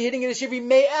mitzri hitting an ish ivri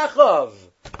me'echav.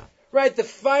 Right? The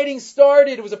fighting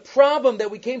started. It was a problem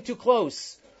that we came too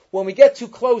close. When we get too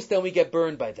close, then we get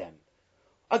burned by them.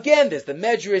 Again, there's the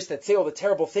Medrash that say all the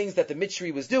terrible things that the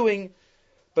Mitzri was doing,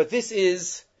 but this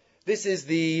is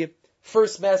the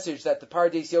first message that the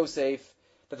Pardes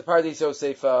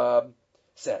Yosef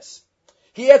says.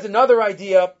 He has another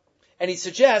idea, and he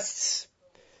suggests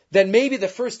that maybe the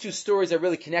first two stories are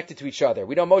really connected to each other.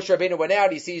 We know Moshe Rabbeinu went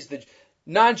out, he sees the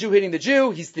non-Jew hitting the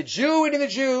Jew, he's the Jew hitting the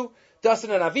Jew, Dasan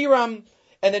and Aviram,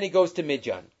 and then he goes to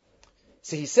Midyan.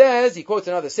 So he quotes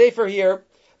another sefer here,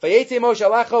 Vayetze Moshe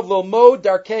Alachov Lomod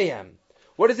Darkehem.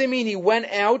 What does it mean? He went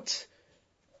out,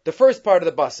 the first part of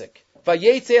the pasuk.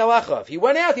 Vayetze Alachov. He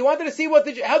went out, he wanted to see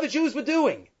how the Jews were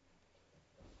doing.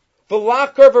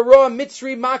 V'lakar v'roa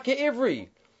Mitzri Maka Ivri.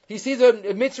 He sees a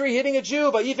Mitzri hitting a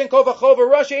Jew, Vayifen Kol V'chol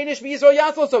V'Rosh Einish Mi'Yisrael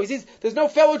Yatzlo. So he sees there's no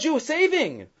fellow Jew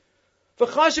saving.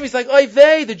 V'chashiv, he's like, oy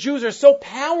vey, the Jews are so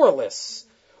powerless.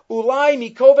 Ulai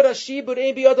Mikovet Hashibud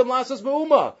Ein Biyadam Lasos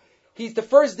Me'uma. He's the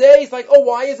first day, he's like, oh,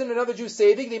 why isn't another Jew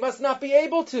saving? They must not be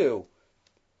able to.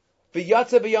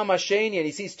 V'yatza b'yam hasheni, and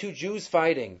he sees two Jews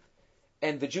fighting.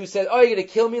 And the Jew says, oh, you're going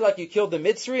to kill me like you killed the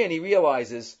Mitzri? And he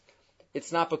realizes,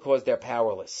 it's not because they're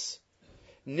powerless.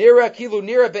 Nira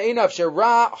be'enav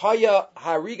shera haya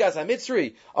harigas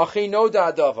ha-Mitzri, achino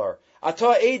da'adavar.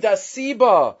 Ata eda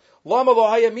siba, lama lo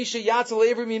haya misha yatza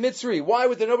le'evri mi-Mitzri. Why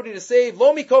was there nobody to save?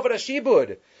 Lo mikovat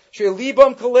hashibud. She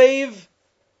libam kalev.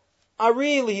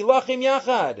 Ari lihilachim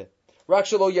yachad. Rak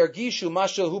shelo yargishu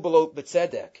mashal hu belo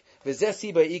b'tzedek. V'zeh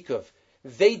siba ikov.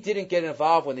 They didn't get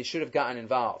involved when they should have gotten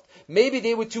involved. Maybe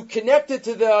they were too connected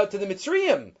to the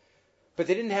Mitzrayim, but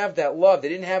they didn't have that love. They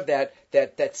didn't have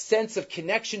that sense of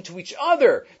connection to each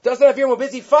other. Doesn't have here we're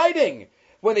busy fighting.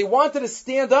 When they wanted to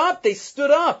stand up, they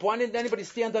stood up. Why didn't anybody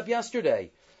stand up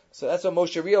yesterday? So that's what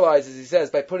Moshe realizes. He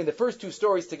says by putting the first two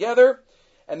stories together,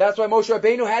 and that's why Moshe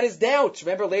Rabbeinu had his doubts.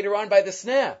 Remember later on by the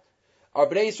sneh. Are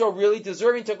Bnei Yisrael really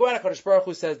deserving to go out? HaKadosh Baruch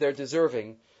Hu says they're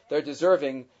deserving. They're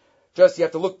deserving. Just you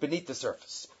have to look beneath the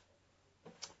surface.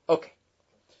 Okay.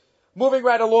 Moving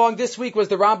right along, this week was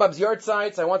the Rambam's yard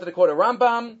sites. I wanted to quote a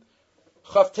Rambam,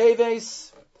 Chav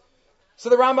Teves. So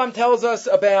the Rambam tells us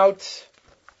about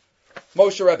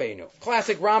Moshe Rabbeinu.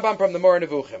 Classic Rambam from the Moreh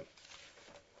Nevuchim.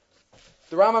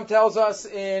 The Rambam tells us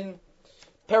in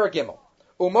Perek Gimel,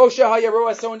 Moshe hayaru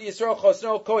ason Yisrael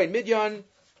chosno kohen midyan,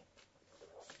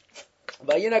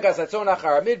 vayinagas atzon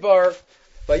achar midbar,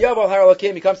 vayaval har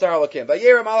Elokim, he comes to har Elokim.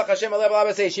 Vayeram alach Hashem alev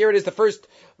labaseish. Here it is the first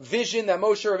vision that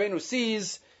Moshe Rabbeinu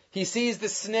sees. He sees the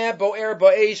sneh bo'er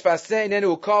ba'esh v'aseh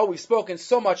nenu ukal. We've spoken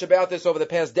so much about this over the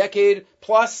past decade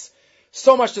plus.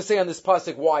 So much to say on this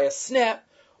pasuk. Why a sneh?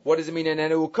 What does it mean in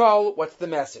nenu ukal? What's the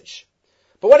message?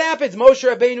 But what happens? Moshe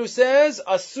Rabbeinu says,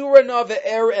 Asura na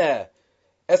ve'er'eh.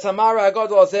 Es hamara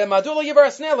agadol zeh madulo yivar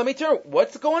asneh. Let me turn.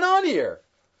 What's going on here?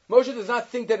 Moshe does not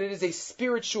think that it is a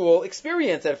spiritual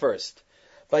experience at first.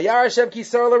 Vayar Hashem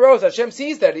kisar l'roz. Hashem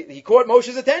sees that. He caught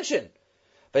Moshe's attention.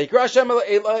 Vayikra Hashem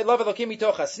elav elokim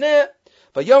mitoch hasneh.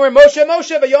 Vayomer Moshe,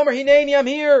 Moshe. Vayomer hineni, I'm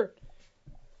here.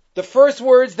 The first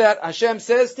words that Hashem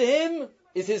says to him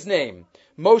is his name.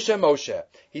 Moshe, Moshe.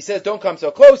 He says, don't come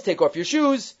so close. Take off your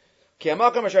shoes. Where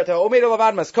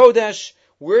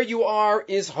you are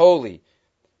is holy.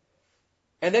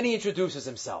 And then he introduces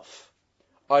himself.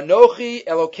 Anochi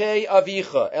Elokei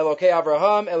Avicha, Elokei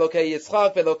Avraham, Elokei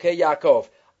Yitzchak, Elokei Yaakov.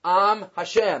 I'm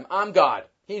Hashem, I'm God.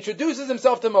 He introduces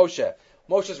himself to Moshe.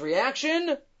 Moshe's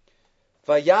reaction,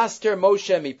 Vayaster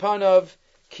Moshe mipanav,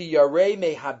 ki yarei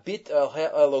mehabit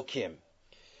Elokim.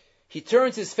 He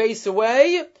turns his face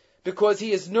away because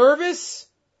he is nervous,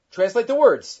 translate the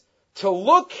words, to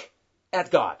look at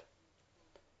God.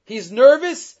 He's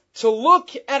nervous to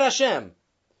look at Hashem.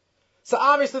 So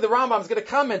obviously the Rambam is going to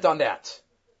comment on that.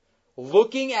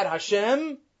 Looking at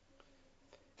Hashem,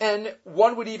 and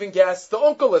one would even guess the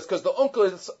Onkelos, because the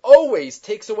Onkelos always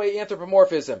takes away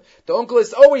anthropomorphism. The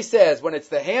Onkelos always says when it's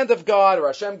the hand of God or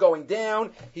Hashem going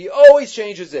down, he always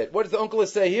changes it. What does the Onkelos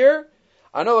say here?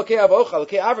 Moshe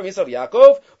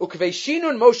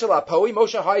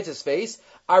hides his face.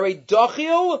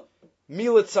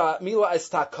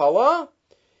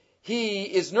 He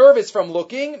is nervous from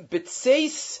looking.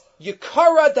 Bitseis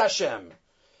Yikara Dashem.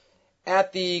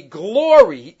 At the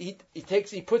glory, he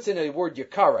puts in a word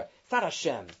Yikara. It's not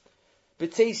Hashem.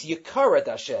 Bitseis Yikara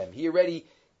Dashem. He already,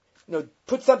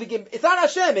 put something in. It's not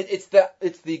Hashem. It's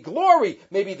the glory.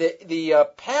 Maybe the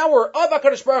power of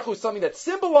HaKadosh Baruch Hu is something that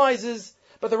symbolizes.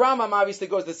 But the Rambam obviously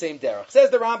goes the same derech. Says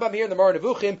the Rambam here in the Moreh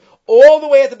Nevuchim, all the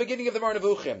way at the beginning of the Moreh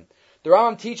Nevuchim. The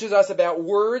Rambam teaches us about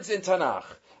words in Tanakh.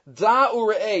 Da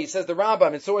ure'eh, says the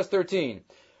Rambam in Source 13.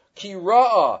 Ki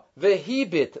ra'a,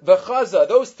 vehibit, vechaza,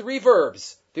 those three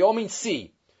verbs, they all mean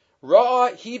see.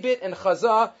 Ra'a, hibit, and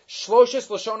chaza, shloshes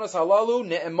lashonos halalu,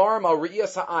 ne'emar mal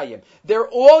re'iyas ha'ayim. They're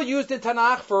all used in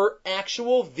Tanakh for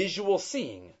actual visual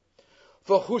seeing.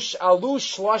 V'hush alu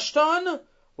shlashtan,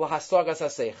 lahasagas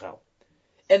ha'seichel.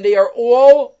 And they are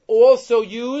all also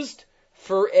used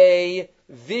for a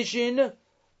vision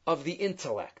of the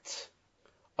intellect.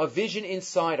 A vision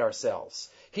inside ourselves.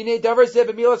 He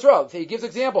gives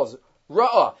examples.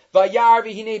 Ra'a, vayar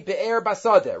v'hinei be'er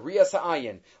basada, riyas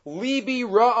ha'ayin. Libi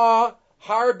ra'a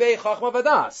harbe chachma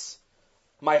vadas.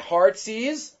 My heart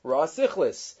sees ra'a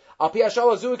sichlis. Al pi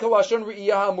hashal azu kalashon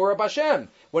ri'iyah ha'amura b'Hashem.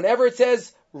 Whenever it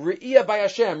says Re'iyah by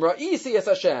Hashem, Ra'isi es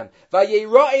Hashem,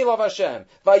 Vayera elav Hashem,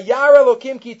 Vayara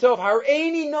Elokim kitov,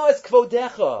 Hareini no'es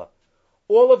kvodecha.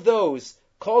 All of those,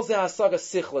 Kol ze hasaga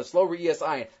sichlis, lo Re'iyas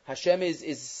ayin. Hashem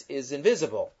is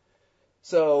invisible.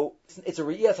 So, it's a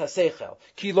Re'iyas haseichel.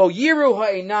 Ki lo yiru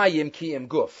ha'einayim ki im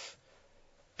guf.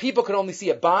 People can only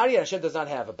see a body, and Hashem does not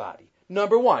have a body.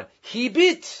 Number one,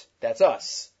 Hibit, that's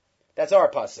us. That's our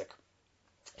pasuk.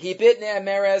 Hibit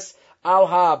ne'emeres al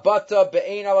ha'bata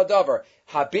be'ein al adavar.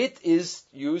 Habit is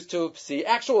used to see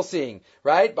actual seeing,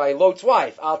 right? By Lot's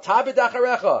wife. Al tabed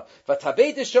acharecha,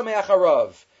 v'tabed shomei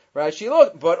acharav. Right? She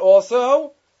looked, but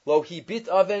also lo hibit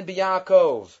aven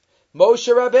b'Yaakov.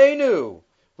 Moshe Rabbeinu,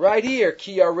 right here,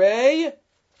 ki yarei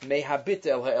mehabit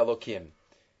el ha'elokim.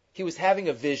 He was having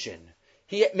a vision.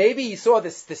 Maybe he saw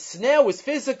this. The snail was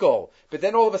physical, but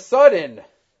then all of a sudden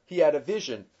he had a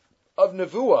vision of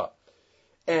nevuah,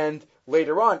 and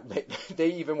later on they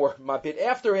even were a bit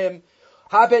after him.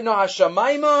 Habet no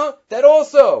hashamayma, that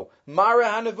also. Mara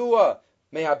hanavua.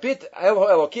 Mehabit el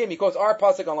elokim. He quotes our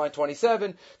pasuk on line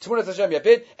 27. Tmunas Hashem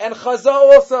yabit. And chaza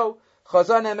also.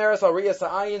 Chaza ne'emeres al riyas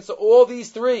ha'ayin. So all these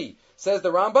three, says the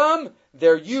Rambam,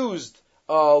 they're used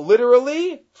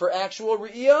literally for actual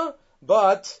riyah,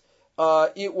 but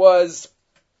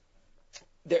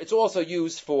it's also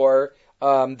used for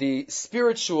the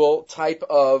spiritual type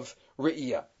of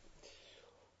riyah.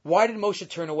 Why did Moshe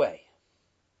turn away?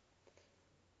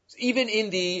 Even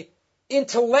in the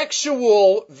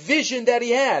intellectual vision that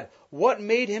he had, what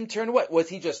made him turn away? Was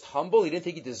he just humble? He didn't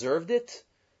think he deserved it?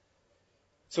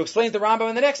 So explains the Rambam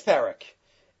in the next parak.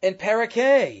 In parak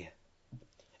A,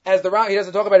 as the Rambam, he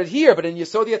doesn't talk about it here, but in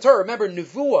Yesod Torah, remember,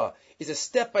 nevuah is a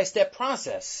step-by-step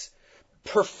process.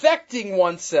 Perfecting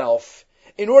oneself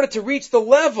in order to reach the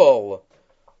level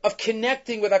of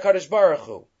connecting with HaKadosh Baruch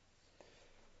Hu.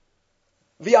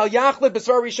 V'al yachlid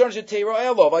b'svar rishon sheteiro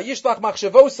elo, v'al yishlach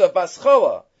machshavosav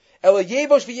baschala, elo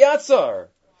yevosh v'yatzar,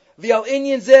 v'al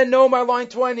inyan zeh nomar line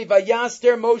 20,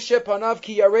 v'yaster Moshe panav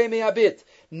ki yarei me'abit,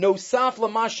 nosaf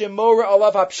l'mashe mora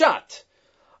alav hapshat,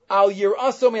 Al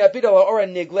yiraso me'abid ala ora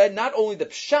nigled, not only the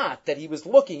pshat that he was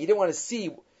looking, he didn't want to see.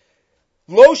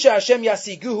 Lo Hashem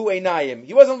yasiguhu einayim.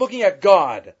 He wasn't looking at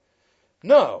God.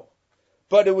 No.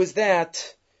 But it was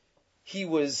that he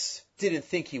didn't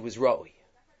think he was Roi.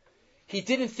 He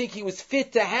didn't think he was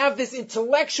fit to have this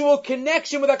intellectual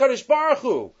connection with HaKadosh Baruch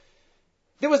Hu.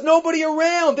 There was nobody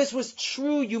around. This was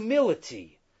true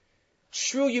humility.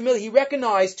 True humility. He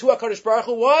recognized who HaKadosh Baruch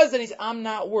Hu was, and I'm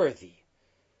not worthy.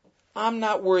 I'm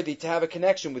not worthy to have a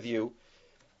connection with you,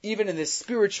 even in this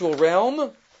spiritual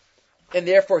realm, and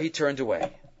therefore he turned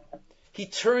away. He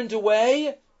turned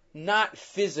away, not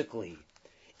physically.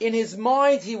 In his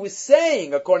mind, he was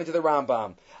saying, according to the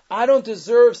Rambam, I don't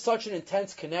deserve such an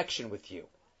intense connection with you.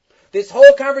 This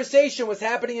whole conversation was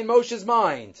happening in Moshe's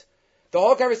mind. The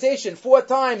whole conversation, 4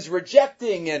 times,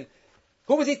 rejecting, and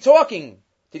who was he talking?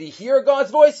 Did he hear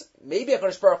God's voice? Maybe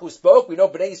HaKadosh Baruch Hu spoke. We know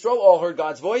Bnei Yisrael all heard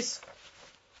God's voice.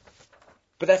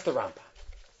 But that's the Rambam.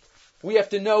 We have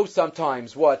to know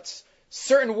sometimes what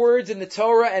certain words in the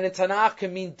Torah and in Tanakh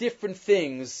can mean different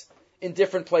things in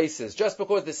different places. Just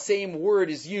because the same word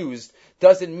is used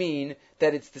doesn't mean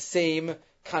that it's the same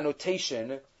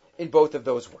connotation in both of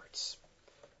those words.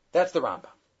 That's the Rambam.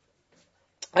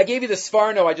 I gave you the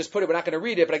Sforno, I just put it, we're not going to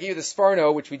read it, but I gave you the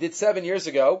Sforno, which we did 7 years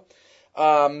ago,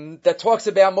 that talks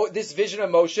about this vision of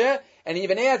Moshe, and he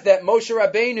even adds that Moshe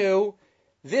Rabbeinu,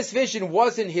 this vision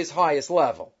wasn't his highest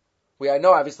level. I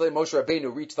know obviously Moshe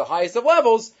Rabbeinu reached the highest of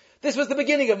levels. This was the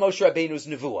beginning of Moshe Rabbeinu's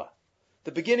Nevuah.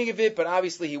 The beginning of it, but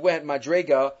obviously he went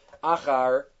Madrega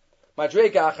Achar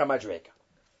Madrega.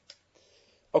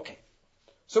 Okay.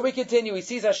 So we continue. He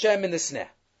sees Hashem in the sneh.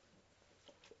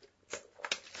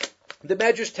 The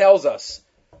Medrash tells us,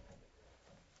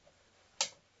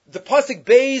 the Pasuk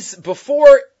Beis,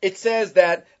 before it says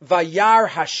that Vayar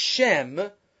Hashem,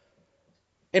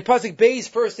 in Pasuk Beis,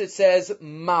 first it says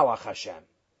Malach Hashem.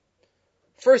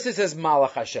 First it says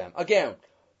Malach Hashem. Again,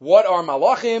 what are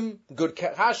Malachim? Good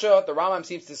kasha. The Rambam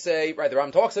seems to say, right, the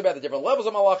Rambam talks about the different levels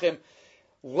of Malachim.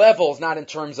 Levels, not in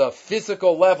terms of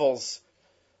physical levels.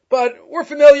 But we're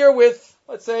familiar with,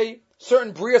 let's say,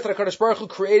 certain brios that HaKadosh Baruch Hu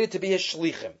created to be his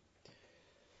shlichim.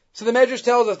 So the Medrash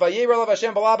tells us, Vayeir Alav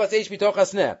Hashem balabas eish mitoch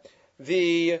hasneh.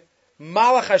 The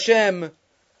Malach Hashem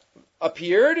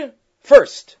appeared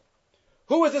first.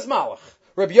 Who was this Malach?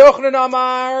 Rabbi Yochanan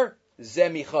Amar, Ze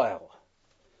Michael.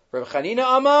 Rabbi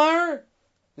Chanina Amar,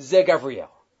 Ze Gavriel.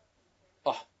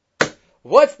 Oh.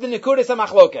 What's the Nekudas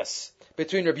HaMachlokas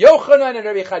between Rabbi Yochanan and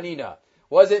Rabbi Chanina?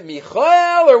 Was it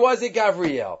Michael or was it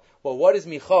Gavriel? Well, what does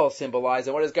Michael symbolize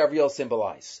and what does Gavriel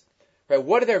symbolize? Right?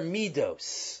 What are their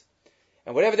midos?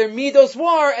 And whatever their midos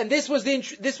were, and this was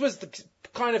the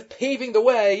kind of paving the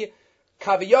way,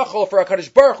 Kaviyachol, for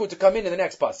HaKadosh Baruch Hu to come in the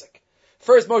next pasuk.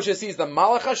 First Moshe sees the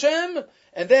Malach Hashem,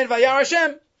 and then Vayar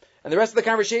Hashem. And the rest of the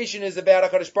conversation is about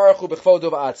HaKadosh Baruch Hu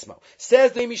b'chvodo v'atzmo.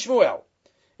 Says the Shmuel,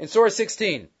 in Surah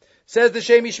 16, says the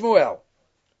Shemi Shmuel,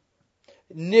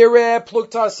 Nire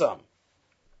pluktasam,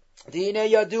 Dine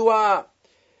Yadua,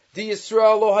 Di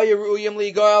Yisrael lo hayaruyim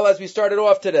ligal, as we started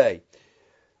off today.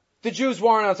 The Jews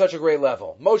weren't on such a great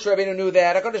level. Moshe Rabbeinu knew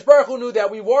that. HaKadosh Baruch Hu knew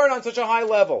that. We weren't on such a high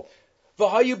level.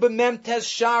 V'hayu b'memtes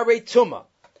sharei tuma.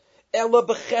 Ela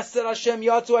b'chesed Hashem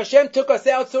yatzu. Hashem took us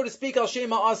out, so to speak, al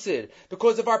shema asid,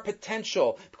 because of our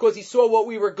potential, because He saw what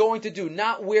we were going to do,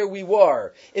 not where we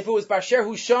were. If it was Basher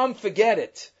Husham, forget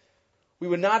it. We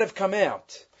would not have come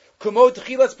out. Kumot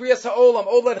chilas briyas ha'olam,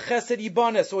 oled chesed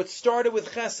yibana. So it started with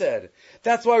chesed.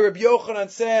 That's why Rabbi Yochanan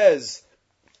says,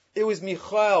 it was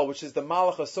Michael, which is the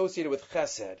Malach associated with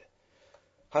Chesed.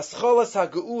 Haschalas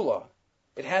HaGeula.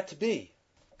 It had to be.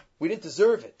 We didn't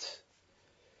deserve it.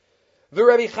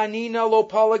 V'Rebbi Chanina lo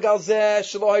palagal zeh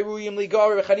shelo hayruyim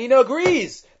ligal. Rabbi Chanina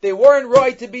agrees. They weren't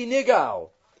right to be nigal.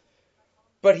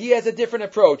 But he has a different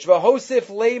approach. V'hosif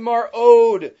leimar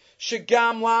od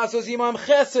shegam lazos imam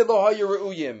chesed lo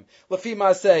hayruyim lefi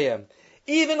ma'aseyim.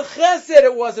 Even Chesed,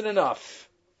 it wasn't enough.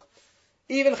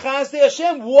 Even Chazdei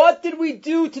Hashem, what did we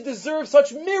do to deserve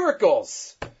such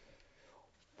miracles?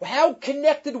 How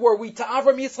connected were we to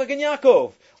Avram, Yitzchak, and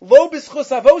Yaakov? Lo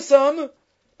b'schus avosam,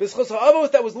 b'schus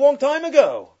ha'avos, that was a long time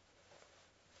ago.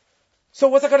 So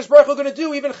what's HaKadosh Baruch Hu going to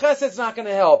do? Even Chesed's not going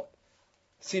to help.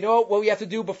 So you know what we have to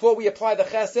do before we apply the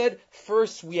Chesed?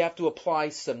 First we have to apply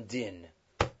some din.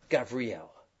 Gavriel.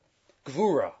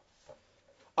 Gvura.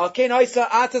 Al ken haisa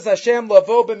atas Hashem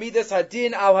lavo b'midas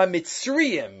hadin al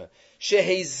hamitzriyim.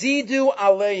 Shehezidu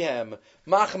aleihem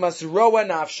machmas roa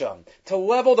nafsham, to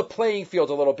level the playing field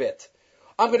a little bit.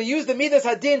 I'm going to use the midas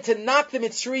hadin to knock the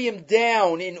Mitzrayim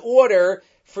down in order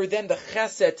for then the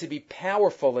chesed to be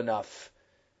powerful enough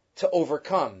to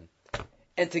overcome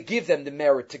and to give them the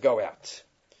merit to go out.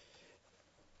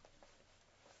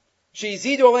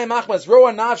 Sheyizidu alei machmas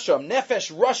roa nafsham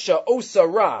nefesh rasha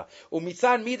osara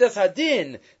umitzad midas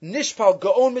hadin nishpal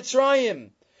gaon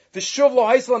mitzrayim v'shuv lo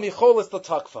haisla micholas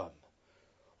l'takvam.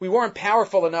 We weren't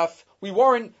powerful enough. We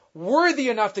weren't worthy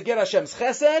enough to get Hashem's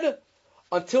chesed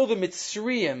until the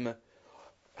Mitzrayim.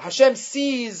 Hashem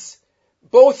sees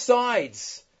both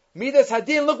sides. Midas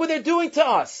hadin, look what they're doing to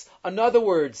us. In other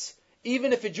words,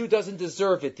 even if a Jew doesn't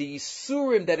deserve it, the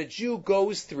Yisurim that a Jew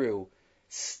goes through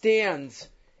stand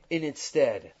in its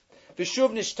stead.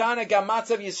 V'shuv nishtana gam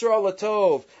matzav Yisrael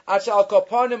latov, ad she'al kol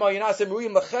panim al yinasem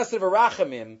ruim l'chesed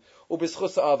v'rachamim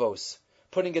u'b'schus avos.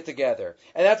 Putting it together.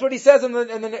 And that's what he says in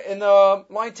the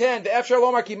line 10. They're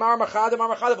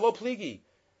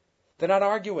not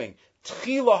arguing.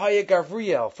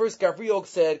 First Gabriel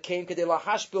said, came Kedei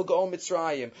lahashpil gaon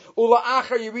Mitzrayim.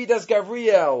 Ula'achar yiridas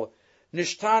Gabriel.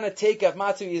 Nishtana teikav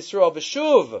matzav Yisrael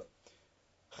v'shuv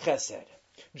chesed.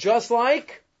 Just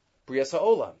like Brias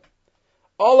HaOlam.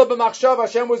 Allah b'machshav,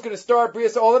 Hashem was going to start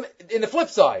Brias HaOlam in the flip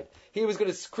side. He was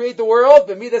going to create the world,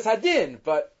 b'midas hadin,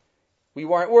 but we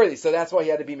weren't worthy, so that's why he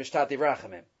had to be Mishtati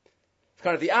Rachamim. It's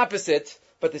kind of the opposite,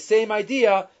 but the same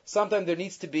idea. Sometimes there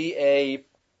needs to be a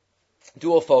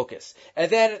dual focus.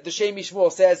 And then the Shem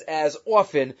Yishmuel says, as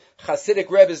often Hasidic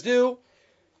Rebbes do,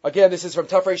 again, this is from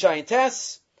Tafrei Shayin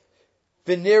Tes,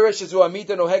 V'nirish Shazu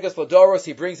Amita Nohegas Ladoros,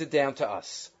 he brings it down to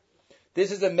us.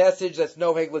 This is a message that's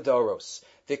Noheg Ladoros.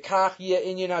 V'kach yeh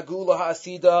inyan ha'gula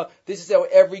ha'asida. This is how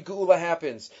every gula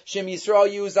happens. Shem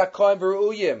Yisrael yu zakayim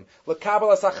v'ru'uyim.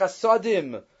 L'kabel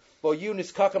as-hachasadim. Lo yu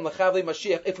niskakam l'chavli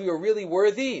Mashiach. If we were really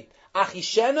worthy,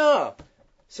 achishena.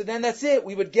 So then that's it.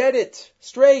 We would get it.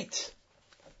 Straight.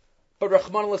 But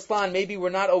Rahman al-Islan, maybe we're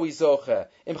not always zocha.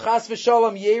 Im chas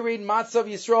v'shalom yerid matzav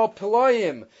Yisrael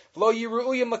piloyim. V'lo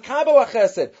yiru'uyim l'kabel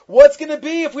ha'chesed. What's going to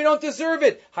be if we don't deserve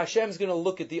it? Hashem's going to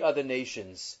look at the other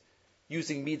nations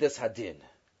using Midas Hadin.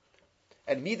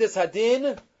 And Midas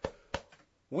Hadin,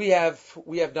 we have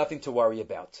nothing to worry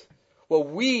about. What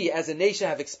we as a nation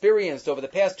have experienced over the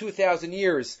past 2,000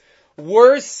 years,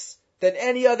 worse than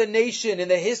any other nation in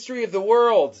the history of the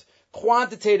world,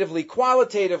 quantitatively,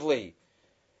 qualitatively,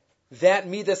 that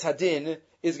Midas Hadin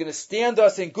is going to stand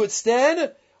us in good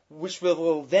stead, which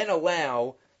will then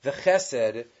allow the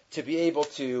Chesed to be able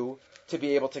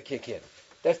to kick in.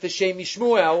 That's the Shem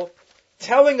Yishmuel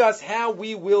telling us how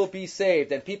we will be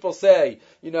saved. And people say,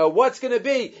 what's going to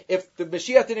be if the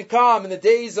Mashiach didn't come in the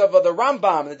days of the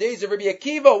Rambam, in the days of Rabbi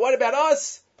Akiva? What about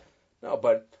us? No,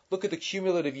 but look at the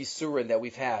cumulative Yisurin that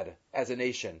we've had as a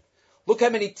nation. Look how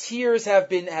many tears have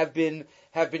been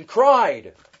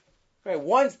cried. Right,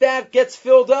 once that gets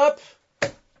filled up,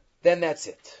 then that's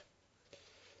it.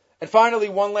 And finally,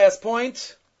 one last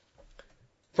point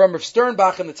from Rav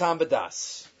Sternbach in the Tam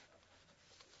B'das.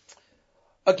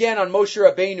 Again, on Moshe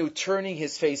Rabbeinu turning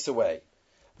his face away.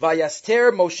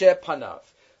 Vayaster Moshe Panav.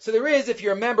 So there is, if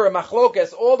you remember, a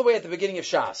machlokas all the way at the beginning of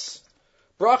Shas.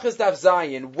 Brachas Daf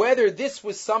Zayin, whether this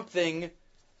was something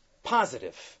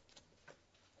positive,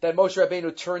 that Moshe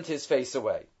Rabbeinu turned his face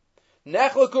away.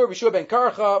 Nechlakur B'Shua Ben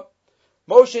Karcha,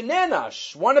 Moshe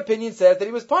Nenash. One opinion says that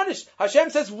he was punished.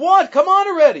 Hashem says, what? Come on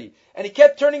already. And he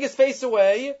kept turning his face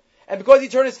away. And because he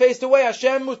turned his face away,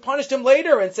 Hashem punished him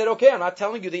later and said, okay, I'm not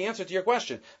telling you the answer to your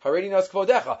question. Haredi nas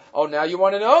kvodecha. Oh, now you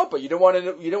want to know? But you don't want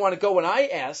to go when I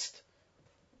asked.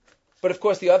 But of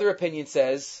course, the other opinion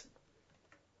says,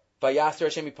 Vayaster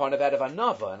Hashem ipanav out of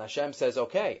anava. And Hashem says,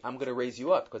 okay, I'm going to raise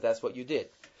you up because that's what you did.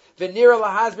 V'nira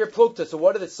lahazbir plukta. So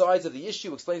what are the sides of the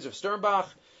issue? Explains Rav Sternbach.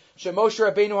 Shemoshe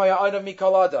Rabbeinu haya adam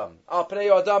mikol adam. Al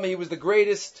pnei adam, he was the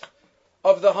greatest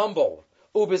of the humble.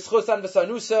 Ubischusan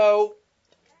v'sanuso.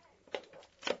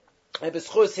 And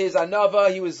b'schus his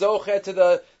anava, he was zochet to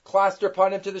the cluster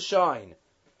upon him to the shine.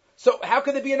 So how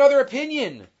could there be another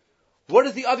opinion? What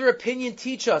does the other opinion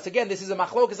teach us? Again, this is a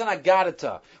machlokas and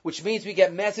agadata, which means we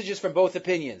get messages from both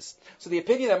opinions. So the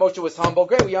opinion that Moshe was humble,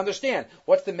 great, we understand.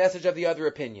 What's the message of the other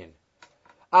opinion?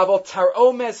 Aval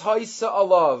taromes haisa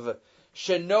alav,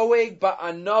 shenoeg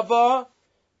ba'anava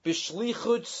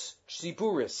b'shlichutz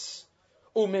shiburis,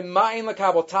 u'mimayin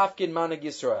lakabel tafkin manag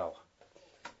Yisrael.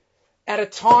 At a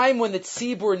time when the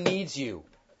tzibur needs you,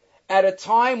 at a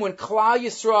time when Klal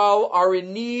Yisrael are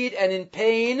in need and in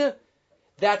pain,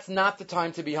 that's not the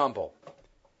time to be humble.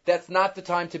 That's not the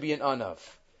time to be an anav.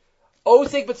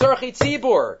 Osek b'tzarchi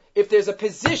tzibur. If there's a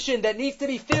position that needs to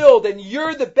be filled and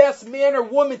you're the best man or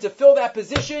woman to fill that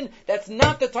position, that's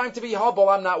not the time to be humble.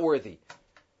 I'm not worthy.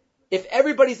 If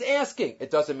everybody's asking, it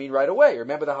doesn't mean right away.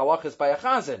 Remember the halachas by a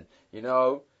chazan.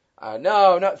 No,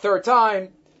 not third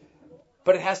time.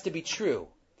 But it has to be true.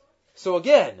 So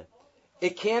again,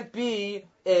 it can't be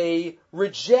a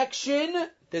rejection.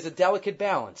 There's a delicate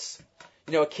balance.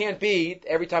 It can't be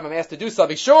every time I'm asked to do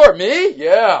something, sure, me?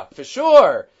 Yeah, for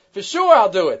sure I'll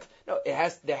do it. No,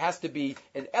 there has to be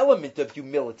an element of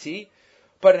humility,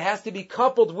 but it has to be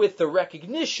coupled with the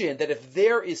recognition that if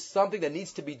there is something that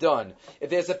needs to be done, if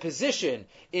there's a position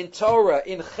in Torah,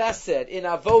 in Chesed, in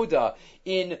Avoda,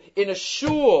 in a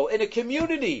shul, in a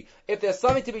community, if there's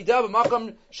something to be done,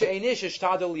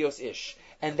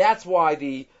 and that's why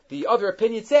the other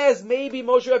opinion says maybe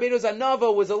Moshe Rabbeinu's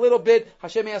anava was a little bit,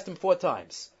 Hashem asked him 4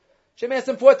 times. And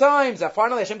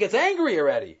finally Hashem gets angry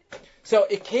already. So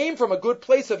it came from a good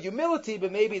place of humility,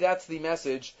 but maybe that's the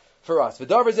message for us.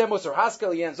 V'davar zeh Mosar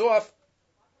Haskell, he ends off,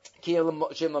 Ki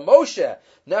shem l'Moshe,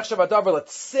 nechshav hadavar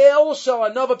l'tzel shal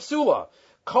anava psula.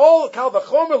 Kol kal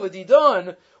v'chomer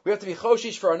l'didan, we have to be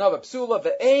choshish for anava psula,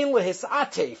 ve'ein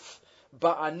lehisatef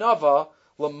ba'anava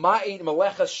l'ma'it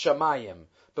melechas shamayim,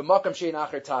 b'makam she'in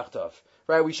acher tachtav.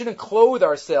 Right? We shouldn't clothe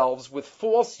ourselves with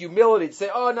false humility to say,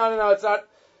 oh, no, it's not.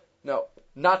 No,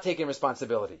 not taking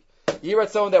responsibility.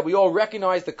 Yiratzon, that we all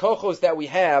recognize the kochos that we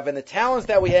have and the talents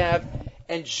that we have,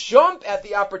 and jump at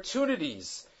the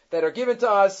opportunities that are given to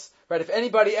us. Right? If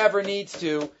anybody ever needs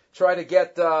to try to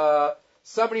get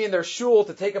somebody in their shul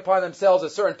to take upon themselves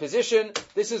a certain position,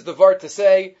 this is the vart to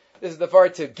say. This is the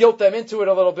vart to guilt them into it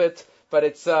a little bit. But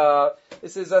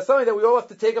this is something that we all have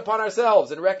to take upon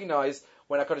ourselves and recognize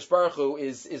when HaKadosh Baruch Hu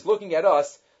is looking at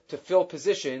us to fill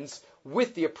positions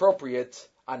with the appropriate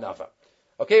anava.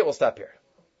 Okay, we'll stop here.